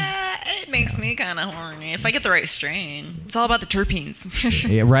 No. it makes me kind of horny if I get the right strain. It's all about the terpenes.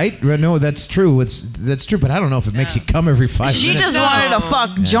 Yeah, right? No, that's true. That's true, but I don't know if it makes you come every 5 She minutes. just wanted to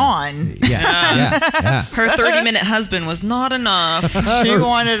fuck John. Yeah. Her 30-minute husband was not enough. She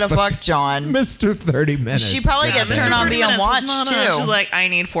wanted to fuck John. Mr. 30 minutes. She probably gets Mr. turned on 30 being minutes was watched not enough. She's too. like, I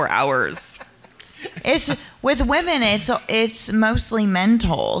need 4 hours. It's with women. It's mostly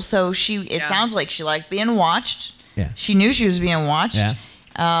mental. So it sounds like she liked being watched. Yeah. She knew she was being watched.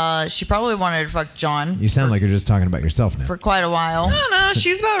 Yeah. She probably wanted to fuck John. You sound like you're just talking about yourself now. for quite a while. No,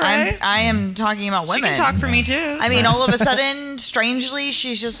 she's about right. I am talking about She women. can talk for me too. I mean, all of a sudden, strangely,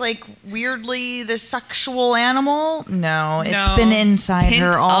 she's just like weirdly this sexual animal. No, it's been inside Hint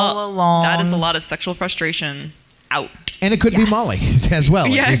her all up. along. That is a lot of sexual frustration out. And it could be Molly as well.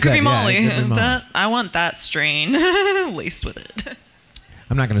 like Yeah, you it could said. be Molly. Yeah, it could be Molly. That, I want that strain laced with it.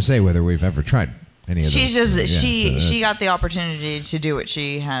 I'm not going to say whether we've ever tried any of those. She's just Yeah, so she that's- got the opportunity to do what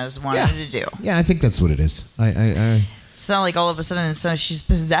she has wanted to do. Yeah, I think that's what it is. I It's not like all of a sudden so she's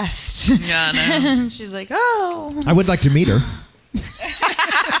possessed. Yeah, I know. She's like, oh. would like to meet her.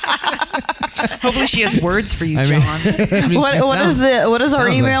 Hopefully she has words for you, I mean- John. I mean, she What sounds- is our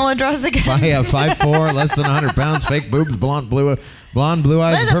sounds email like- address again? 5'4", less than 100 pounds, fake boobs, blonde, blue eyes, What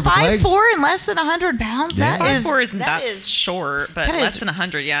and is it, perfect legs. 5'4" and less than 100 pounds? Yeah. That is 5'4" isn't that is short, but that is less than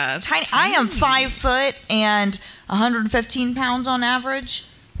 100, yeah. It's tiny. I am 5 foot and 115 pounds on average.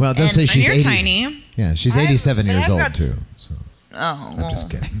 Well, it does And- say And she's you're 80. tiny. Yeah, she's I've- 87 years I've old got- too. So Oh, I'm just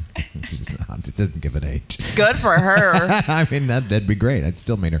kidding. She's not. It doesn't give an age. good for her. I mean, that'd be great. I'd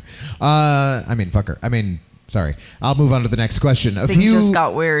still meet her. Fuck her. Sorry. I'll move on to the next question. Things just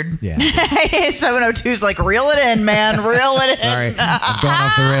got weird. Yeah. 702's like, reel it in, man. Reel it in. Sorry, I've gone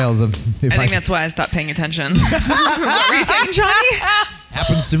off the rails. I think that's why I stopped paying attention. What were you saying, Johnny?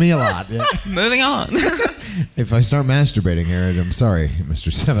 happens to me a lot. Yeah. Moving on. If I start masturbating here, I'm sorry,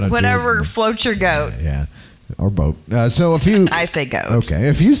 Mr. 702. Whatever floats your goat. Yeah. Or boat. So a few. I say goat. Okay,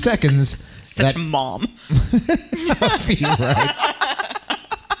 a few seconds. Such that mom. I feel right.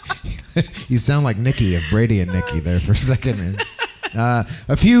 You sound like Nikki of Brady and Nikki there for a second.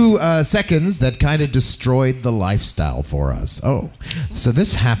 A few seconds that kind of destroyed the lifestyle for us. Oh, so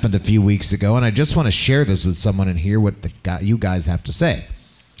this happened a few weeks ago, and I just want to share this with someone and hear what you guys have to say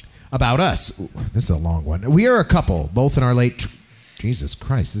about us. Ooh, this is a long one. We are a couple, both in our late. Jesus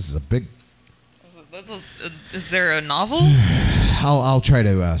Christ, this is a big. Is there a novel? I'll try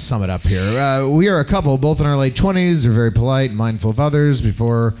to sum it up here. We are a couple, both in our late 20s. We're very polite, mindful of others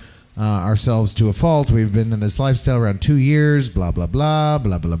before ourselves to a fault. We've been in this lifestyle around 2 years, blah, blah, blah,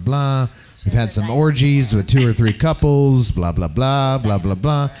 blah, blah, blah. We've had some orgies with 2 or 3 couples, blah, blah, blah, blah, blah,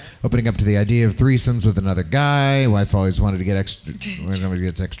 blah. Opening up to the idea of threesomes with another guy. Wife always wanted to get extra, when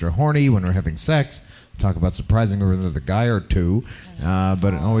gets extra horny when we're having sex. Talk about surprising her with another guy or 2.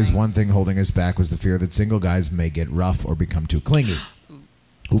 But always one thing holding us back was the fear that single guys may get rough or become too clingy.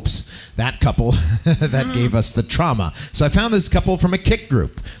 Oops, that couple that gave us the trauma. So I found this couple from a Kik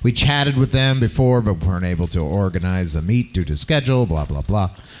group. We chatted with them before, but weren't able to organize a meet due to schedule, blah, blah,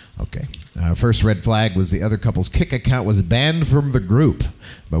 blah. Okay. First red flag was the other couple's Kik account was banned from the group.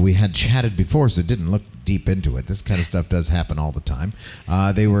 But we had chatted before, so it didn't look deep into it. This kind of stuff does happen all the time.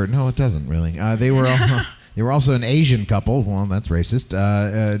 No, it doesn't really. They were also an Asian couple. Well, that's racist.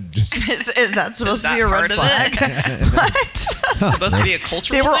 Is that supposed to be a red flag? What? It's supposed to be a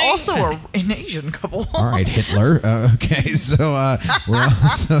cultural They were thing? also an Asian couple. All right, Hitler. Okay, so we're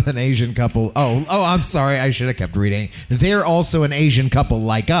also an Asian couple. Oh, I'm sorry. I should have kept reading. They're also an Asian couple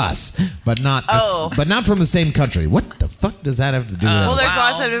like us, but not from the same country. What the fuck does that have to do with Well, it? there's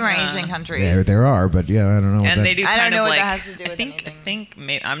lots of different Asian countries. There are, but yeah, I don't know. And they do I don't kind know of what like, that has to do with I think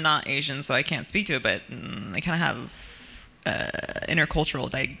maybe, I'm not Asian, so I can't speak to it, but they kind of have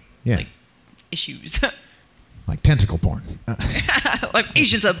intercultural like issues. Like tentacle porn. Like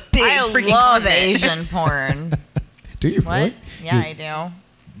Asians are big freaking I love continent. Asian porn. Do you What? really? Yeah, I do.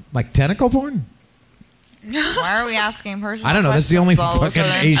 Like tentacle porn? Why are we asking personal I don't know. That's the only questions all of a fucking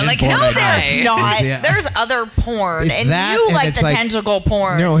sudden? Asian like porn how I know. there's Not. Yeah. There's other porn, It's and that, you and like it's the like- tentacle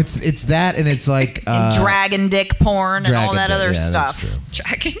porn. No, it's that, and it's like and dragon dick porn and all dragon that dick. other Yeah, stuff. That's true.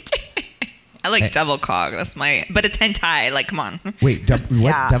 Dragon. I like devil cog. That's but it's hentai. Like, come on. Wait, what?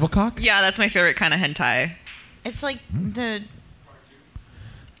 Yeah. Devil cock? Yeah, that's my favorite kind of hentai. It's like the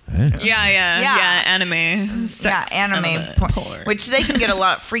Yeah, anime. Sex anime porn, which they can get a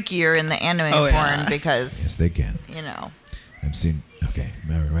lot freakier in the anime Oh, porn yeah. because Yes, they can. I've seen. Okay,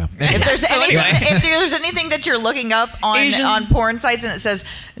 very well. if there's anything, anyway. if there's anything that you're looking up on porn sites and it says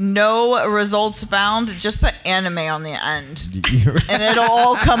no results found, just put anime on the end and it'll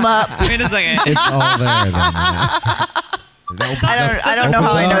all come up. Wait a second. It's all there. Then, yeah. I don't know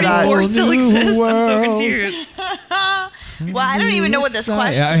how I know that. Or still exists. I'm so world. confused. Well, I don't even know what this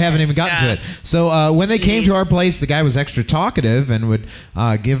question. I haven't even gotten to it. So when they came to our place, the guy was extra talkative and would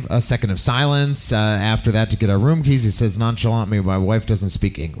give a second of silence after that to get our room keys. He says nonchalantly, "My wife doesn't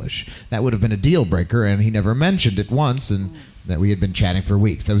speak English." That would have been a deal breaker, and he never mentioned it once, and that we had been chatting for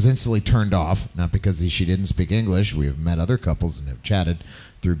weeks. I was instantly turned off, not because she didn't speak English. We have met other couples and have chatted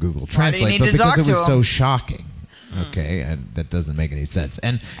through Google Translate, need but to because talk it to was him? so shocking. Okay, and that doesn't make any sense.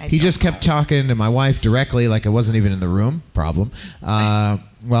 And I he don't just kept talking to my wife directly like I wasn't even in the room. Problem.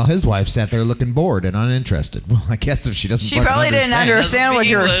 While his wife sat there looking bored and uninterested. Well, I guess if she doesn't She fucking probably didn't understand what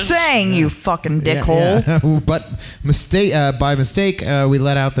you were English. saying, you fucking dickhole. Yeah. But by mistake, we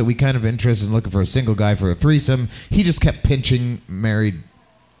let out that we kind of interested in looking for a single guy for a threesome. He just kept pinching married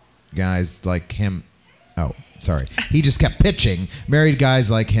guys like him. Oh, sorry. He just kept pitching. Married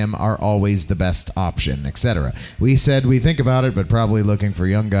guys like him are always the best option, etc. We said we think about it, but probably looking for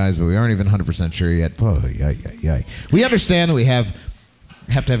young guys, but we aren't even 100% sure yet. Oh, yay. We understand we have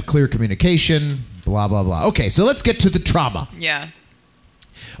to have clear communication, blah, blah, blah. Okay, so let's get to the trauma. Yeah.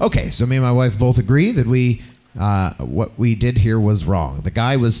 Okay, so me and my wife both agree that what we did here was wrong. The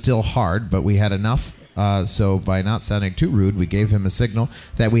guy was still hard, but we had enough. So by not sounding too rude, we gave him a signal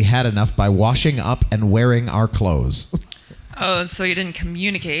that we had enough by washing up and wearing our clothes. Oh, so you didn't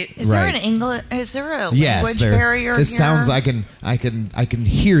communicate. Is there Right. an English? Is there a Yes, language there. barrier This here? sounds. I can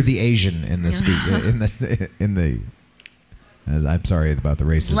hear the Asian in the in the. I'm sorry about the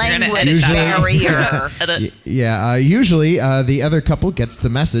racism. language Usually- barrier. Usually the other couple gets the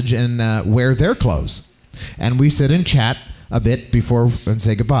message and wear their clothes. And we sit and chat a bit before and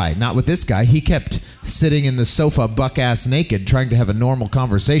say goodbye. Not with this guy. He kept sitting in the sofa buck-ass naked trying to have a normal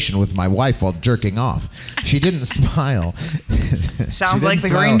conversation with my wife while jerking off. She didn't smile. Sounds like the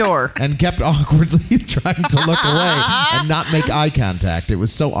green door. And kept awkwardly trying to look away and not make eye contact. It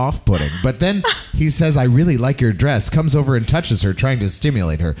was so off-putting. But then he says, "I really like your dress," comes over and touches her, trying to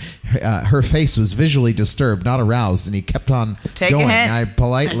stimulate her. Her face was visually disturbed, not aroused, and he kept on Take a going. hint. I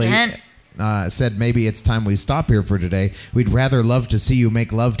politely Take a hint. said, "Maybe it's time we stop here for today. We'd rather love to see you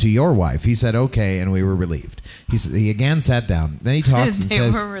make love to your wife." He said, "Okay," and we were relieved. He again sat down. Then he talks and They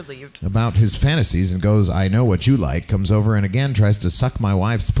says were relieved. about his fantasies and goes, "I know what you like." Comes over and again tries to suck my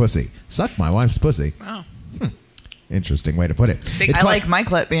wife's pussy. Suck my wife's pussy. Wow. Interesting way to put it. I like my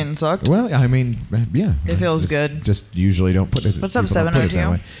clit being sucked. Well, I mean, yeah. It feels Just- good. Just usually don't put it. What's up, people don't put it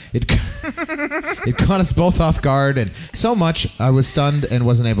that 702? way. It caught us both off guard, and so much I was stunned and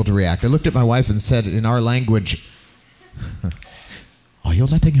wasn't able to react. I looked at my wife and said in our language, "Are you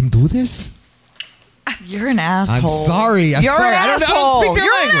letting him do this?" You're an asshole. I'm sorry. You're sorry. an I don't asshole. speak their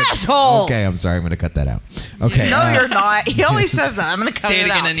You're language. an asshole. Okay, I'm sorry. I'm going to cut that out. Okay. No, you're not. He always says that. I'm going to cut Say it it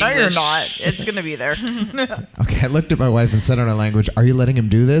again out. in No, you're English. not. It's going to be there. Okay, I looked at my wife and said in our language, "Are you letting him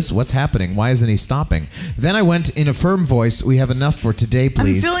do this? What's happening? Why isn't he stopping?" Then I went in a firm voice, "We have enough for today, I'm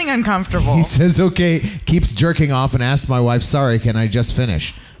please." feeling uncomfortable. He says, "Okay," keeps jerking off and asks my wife, "Sorry, can I just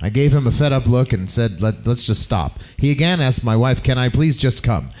finish?" I gave him a fed up look and said, let's just stop. He again asked my wife, "Can I please just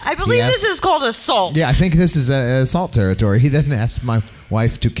come?" I believe this is called assault. Yeah, I think this is assault territory. He then asked my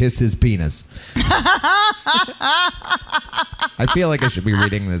wife to kiss his penis. I feel like I should be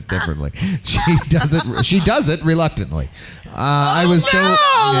reading this differently. She does it reluctantly. I was so...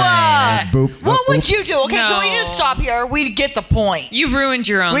 Yeah, boop, What would you oops. do? Okay, can we No. just stop here? We get the point. You ruined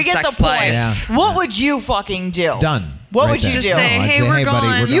your own We get sex the point. life. Yeah. What would you fucking do? Done. What Right would you there. do? Just say, I'd hey, say, we're "Hey, buddy,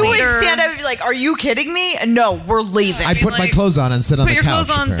 gone. we're You gone." would Later. stand up and be like, "Are you kidding me? No, we're leaving." I mean, put my like, clothes on and sit on put the your couch.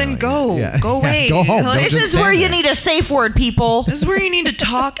 clothes on, then apparently. go. Yeah. Go Yeah, away. go home. Like, Don't This just is where stand you there. need a safe word, people. This is where you need to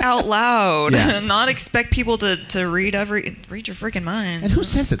talk out loud, Yeah. not expect people to read your freaking mind. And who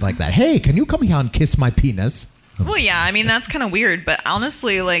says it like that? "Hey, can you come here and kiss my penis?" Well, yeah, I mean that's kind of weird, but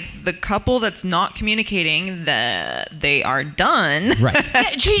honestly, like the couple that's not communicating that they are done.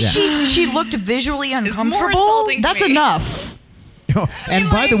 Right. She looked visually more uncomfortable. insulting to That's me. enough. And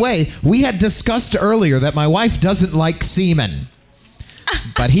by the way, we had discussed earlier that my wife doesn't like semen.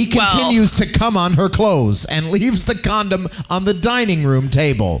 But he Well. continues to come on her clothes and leaves the condom on the dining room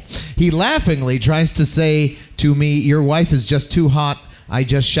table. He laughingly tries to say to me, "Your wife is just too hot." I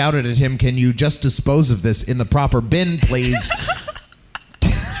just shouted at him, "Can you just dispose of this in the proper bin, please?"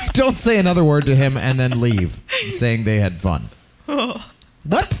 Don't say another word to him and then leave, saying they had fun.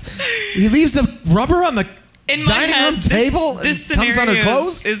 What? He leaves the rubber on the In my dining head, room table this and comes on her scenario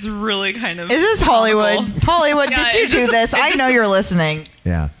clothes? is really kind of. Is this comical. Hollywood? Hollywood, Yeah, did you is do this- this? is I this know the- you're listening.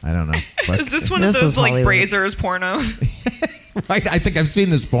 Yeah, I don't know. But- Is this one This of was those like Hollywood. Brazers porno? right? I think I've seen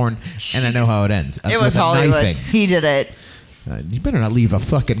this porn, and I know how it ends. It was with a Hollywood. knifing. He did it. You better not leave a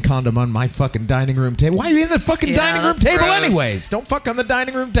fucking condom on my fucking dining room table. Why are you in the fucking Yeah, dining room that's table gross. anyways? Don't fuck on the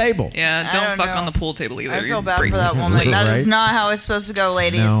dining room table. Yeah, I don't don't fuck know. on the pool table either. I feel You're bad for breaking that this woman. sleep. That Right? is not how it's supposed to go,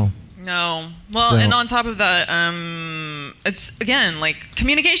 ladies. No. No. Well, So- and on top of that, it's again like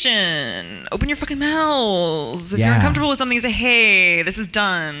communication. Open your fucking mouths. If you're Yeah. uncomfortable with something, say, "Hey, this is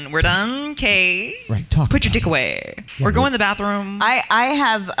done. We're done. Okay. Right, talk Put your about dick it. away, Yeah, or go we- in the bathroom." I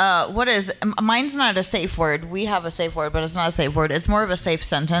have what is mine's not a safe word. We have a safe word, but it's not a safe word. It's more of a safe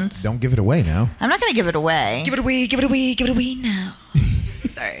sentence. Don't give it away now. I'm not going to give it away. Give it away. Give it away. Give it away now.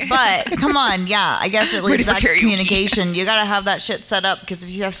 Sorry. But come on, yeah, I guess it Ready leads for back to karaoke. communication. You got to have that shit set up because if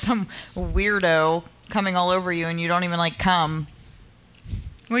you have some weirdo coming all over you and you don't even like come,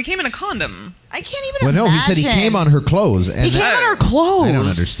 Well, he came in a condom. I can't even. Well, no, he said he imagine. came on her clothes. And He came that- on her clothes. I don't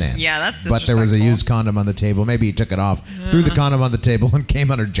understand. Yeah, that's But there was a disrespectful. used condom on the table. Maybe he took it off, threw the condom on the table, and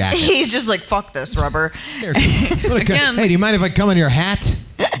came on her jacket. He's just like, fuck this rubber. Again. Hey, do you mind if I come on your hat?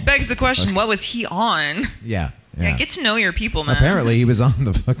 Begs the question: what was he on? Yeah. Yeah, get to know your people, man. Apparently, he was on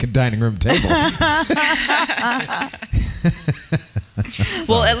the fucking dining room table.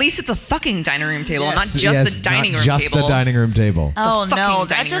 Well, at least it's a fucking dining room table, not Yes, just yes, the dining not room just table. the dining room table. Oh fucking no, that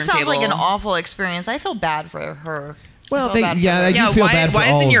dining just room sounds like an table. awful experience. I feel bad for her. Well, I feel bad for yeah, her. I do Yeah, feel why- bad for why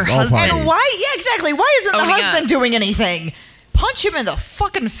isn't all, your all husband- parties. And why? Yeah, exactly. Why isn't the Owning husband up. doing anything? Punch him in the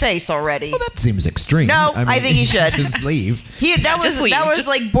fucking face already. Well, that seems extreme. No, I think he should. Just leave. just leave. That was Just-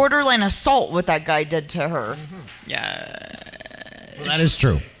 like borderline assault what that guy did to her. Yeah. Well, that is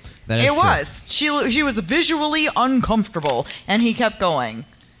true. That is It true. was. She was visually uncomfortable, and he kept going.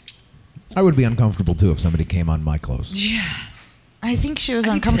 I would be uncomfortable too if somebody came on my clothes. I think she was I'd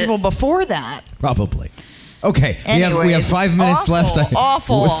be uncomfortable pissed. before that. Probably. Okay, we have Anyways, 5 minutes awful, left.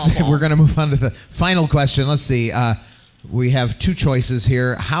 awful. We're going to move on to the final question. Let's see. We have two choices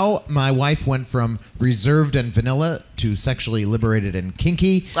here. How my wife went from reserved and vanilla to sexually liberated and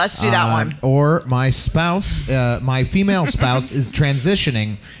kinky. Let's do that one. Or my spouse, my female spouse, is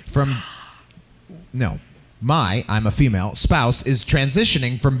transitioning from. No. I'm a female, spouse is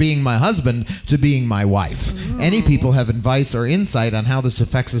transitioning from being my husband to being my wife. Any people have advice or insight on how this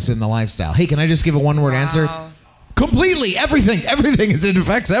affects us in the lifestyle? Hey, can I just give a one-word answer? Completely. Everything. It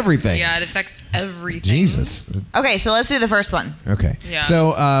affects everything. Yeah, it affects everything. Jesus. Okay, so let's do the first one. Okay. Yeah.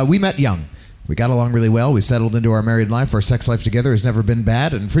 So we met young. We got along really well. We settled into our married life. Our sex life together has never been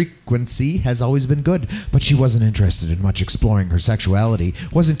bad, and frequency has always been good. But she wasn't interested in much exploring her sexuality,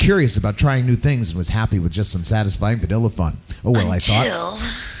 wasn't curious about trying new things, and was happy with just some satisfying vanilla fun. Oh, well, I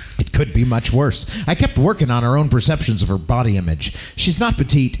thought it could be much worse. I kept working on her own perceptions of her body image. She's not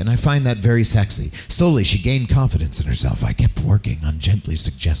petite, and I find that very sexy. Slowly, she gained confidence in herself. I kept working on gently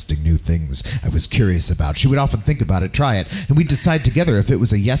suggesting new things I was curious about. She would often think about it, try it, and we'd decide together if it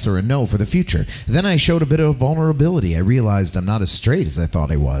was a yes or a no for the future. Then I showed a bit of vulnerability. I realized I'm not as straight as I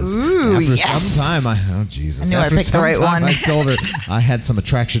thought I was. Ooh, After yes. some time, oh Jesus! I knew I After picked the some right time, one. I told her I had some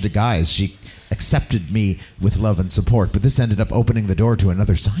attraction to guys. She accepted me with love and support, but this ended up opening the door to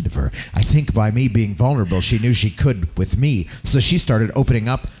another side of her. I think by me being vulnerable, she knew she could with me, so she started opening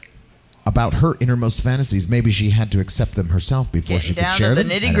up about her innermost fantasies. Maybe she had to accept them herself before she could down share to the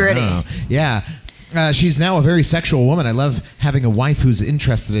them. I don't nitty-gritty. know. Yeah. She's now a very sexual woman. I love having a wife who's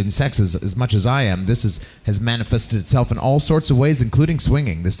interested in sex as much as I am. This has manifested itself in all sorts of ways, including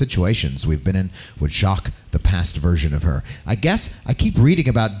swinging. The situations we've been in would shock the past version of her. I guess I keep reading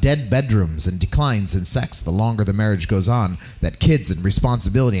about dead bedrooms and declines in sex the longer the marriage goes on, that kids and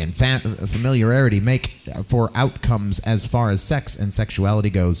responsibility and familiarity make for outcomes as far as sex and sexuality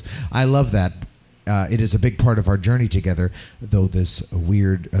goes. I love that. It is a big part of our journey together, though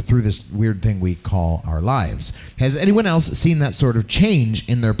through this weird thing we call our lives. Has anyone else seen that sort of change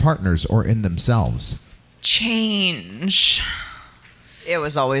in their partners or in themselves? Change. It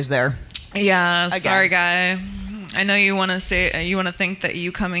was always there. Yeah, Again. sorry, guy. I know you want to think that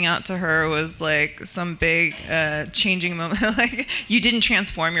you coming out to her was like some big changing moment. Like you didn't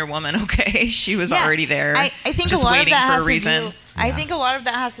transform your woman, okay? She was already there. I think just a lot waiting of that for has a reason. to do. I think a lot of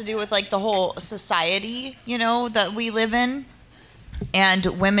that has to do with like the whole society, that we live in, and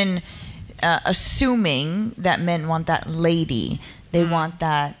women assuming that men want that lady. They want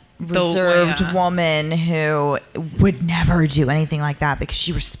that reserved woman who would never do anything like that because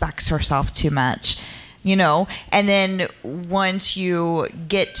she respects herself too much. And then once you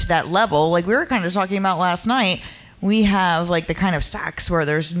get to that level, like we were kind of talking about last night, we have like the kind of sex where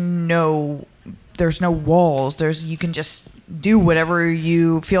there's no walls. You can just do whatever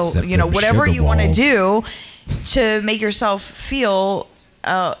you feel, whatever you want to do to make yourself feel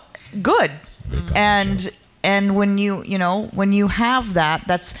good. And when you have that,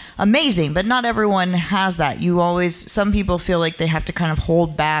 that's amazing. But not everyone has that. Some people feel like they have to kind of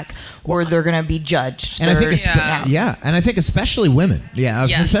hold back, or they're going to be judged. And I think, and I think especially women. Yeah,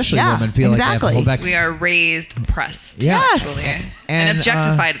 especially women feel like they have to hold back. We are raised, oppressed, yes, and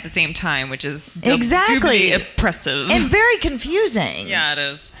objectified at the same time, which is doubly oppressive and very confusing. Yeah, it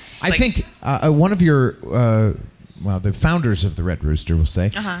is. I think one of your, the founders of the Red Rooster will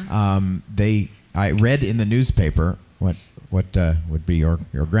say, I read in the newspaper what would be your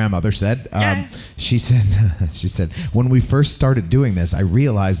grandmother said. She said when we first started doing this, I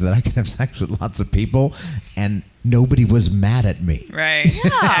realized that I could have sex with lots of people and nobody was mad at me. Right.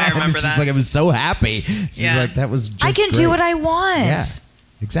 Yeah, I remember that. She's like, I was so happy. She's like, that was just I can do what I want. Yeah.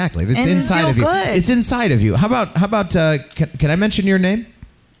 Exactly. It's inside of you. Good. It's inside of you. How about can I mention your name?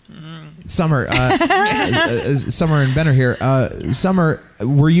 Summer, Summer and Ben are here. Summer,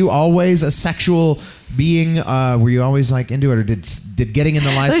 were you always a sexual being? Were you always like into it, or did getting in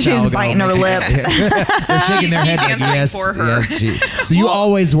the lifestyle? She's biting her lip. They're shaking their heads like yes, yes. So you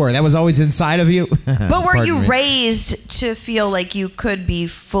always were. That was always inside of you. But were you raised to feel like you could be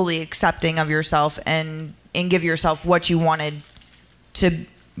fully accepting of yourself and give yourself what you wanted to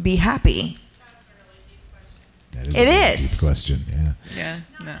be happy? That is a deep question. Yeah. Yeah.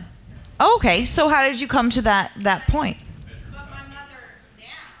 No. Oh, okay, so how did you come to that point? But my mother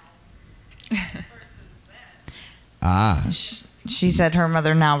now versus then. She said her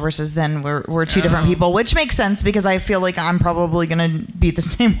mother now versus then were two different people, which makes sense because I feel like I'm probably going to be the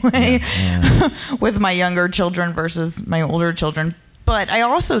same way with my younger children versus my older children. But I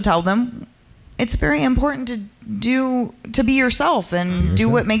also tell them it's very important to be yourself and do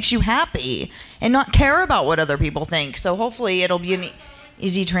what makes you happy and not care about what other people think. So hopefully it'll be an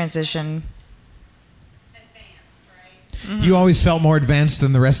easy transition. Advanced, right? You always felt more advanced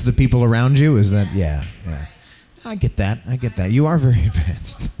than the rest of the people around you? Is that, yeah. I get that. You are very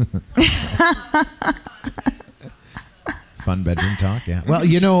advanced. Fun bedroom talk, yeah. Well,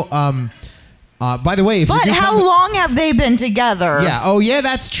 by the way, but how long have they been together? Yeah. Oh, yeah,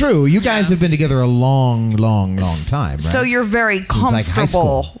 that's true. You guys have been together a long, long, long time, right? So you're very comfortable like high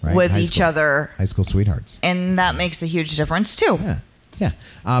school, right? with each other. High school sweethearts. And that makes a huge difference, too. Yeah.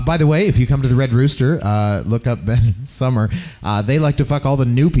 By the way, if you come to the Red Rooster, look up Ben and Summer. They like to fuck all the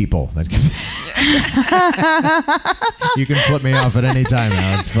new people that come. You can flip me off at any time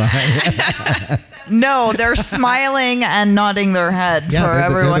now. It's fine. No, they're smiling and nodding their head for they're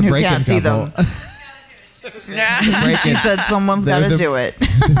everyone the who break-in can't see them. couple. She said someone's got to do it.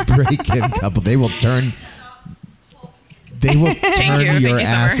 The break-in couple. They will turn. They will turn you. your Thank you,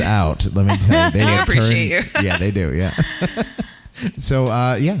 ass Summer. out. Let me tell you. They I will appreciate turn. you. Yeah, they do. Yeah. So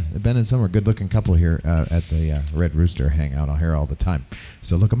Ben and Summer, good-looking couple here at the Red Rooster Hangout. I'll hear all the time.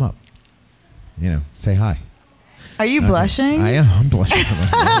 So look them up. Say hi. Are you blushing? I am. I'm blushing.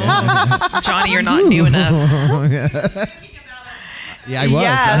 Johnny, you're not new enough. Yeah, I was.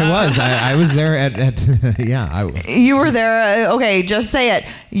 Yes. I was. I was there at You were there. Okay, just say it.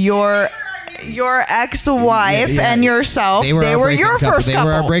 Your ex-wife and yourself. They were your first couple. They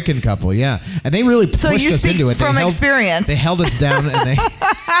were our break-in couple. Yeah, and they really pushed you us speak into it. from experience. They held us down and they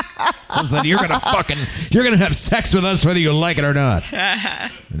said, "You're gonna have sex with us whether you like it or not."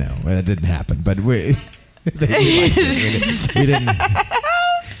 No, that didn't happen. But we didn't.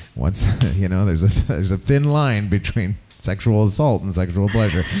 Once there's a thin line between sexual assault and sexual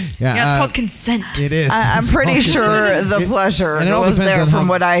pleasure. Yeah, it's called consent. It is. I'm It's pretty called sure consent. the pleasure And it all was depends there on from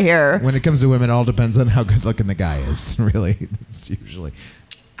what I hear. When it comes to women, it all depends on how good looking the guy is. Really, it's usually.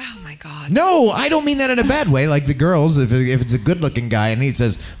 Oh my God. No, I don't mean that in a bad way. Like the girls, if it's a good-looking guy and he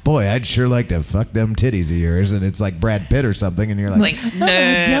says, "Boy, I'd sure like to fuck them titties of yours," and it's like Brad Pitt or something, and you're like, no. "Oh my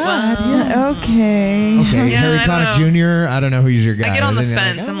God, yes." Okay. Okay, Yeah, Harry I Connick don't Jr. I don't know who's your guy. I get on the And then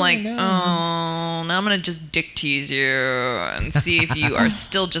fence. you're I'm like, no. oh, now I'm going to just dick tease you and see if you are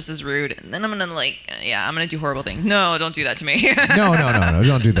still just as rude. And then I'm going to I'm going to do horrible things. No, don't do that to me. No,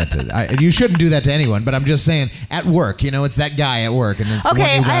 don't do that to. You shouldn't do that to anyone. But I'm just saying, at work, it's that guy at work, and it's the one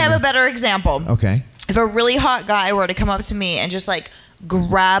Okay, who I got have me. a better example. Okay. If a really hot guy were to come up to me and just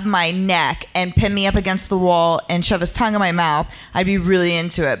grab my neck and pin me up against the wall and shove his tongue in my mouth, I'd be really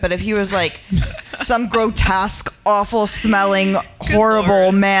into it. But if he was some grotesque, awful smelling, horrible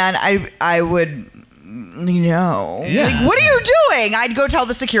Lord. man, I would, Yeah. what are you doing? I'd go tell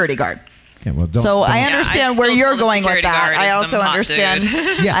the security guard. Yeah, well, don't. So I Yeah, understand I'd where still you're tell the going with security that. guard I it's also some hot understand.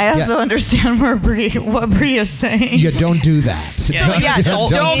 dude. Yeah, I also yeah. understand what Bree is saying. You don't do that. Yeah, Don't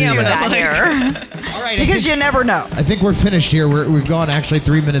do that Like- here. All right. Because you never know. I think we're finished here. We've gone actually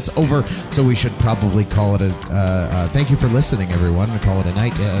 3 minutes over, so we should probably call it a. Thank you for listening, everyone. We call it a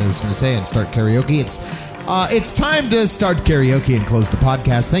night. I was going to say and start karaoke. It's time to start karaoke and close the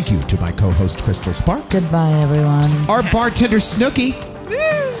podcast. Thank you to my co-host Crystal Sparks, Goodbye, everyone. our bartender Snooky,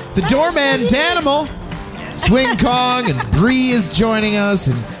 the doorman Danimal, Swing Kong, and Bree is joining us,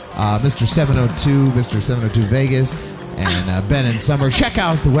 and Mr. 702 Vegas. And Ben and Summer. Check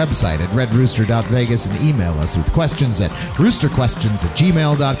out the website at redrooster.vegas and email us with questions at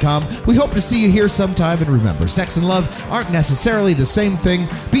roosterquestions@gmail.com. We hope to see you here sometime. And remember, sex and love aren't necessarily the same thing.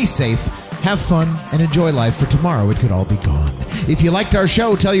 Be safe, have fun, and enjoy life, for tomorrow it could all be gone. If you liked our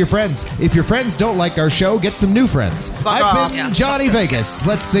show, tell your friends. If your friends don't like our show, get some new friends. I've off. been Yeah. Johnny Vegas.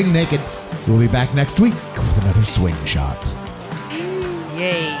 Let's sing naked. We'll be back next week with another swing shot.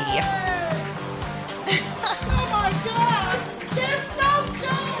 Yay.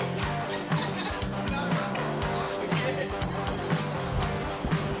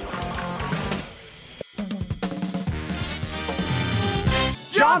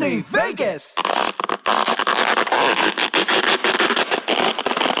 Johnny Vegas!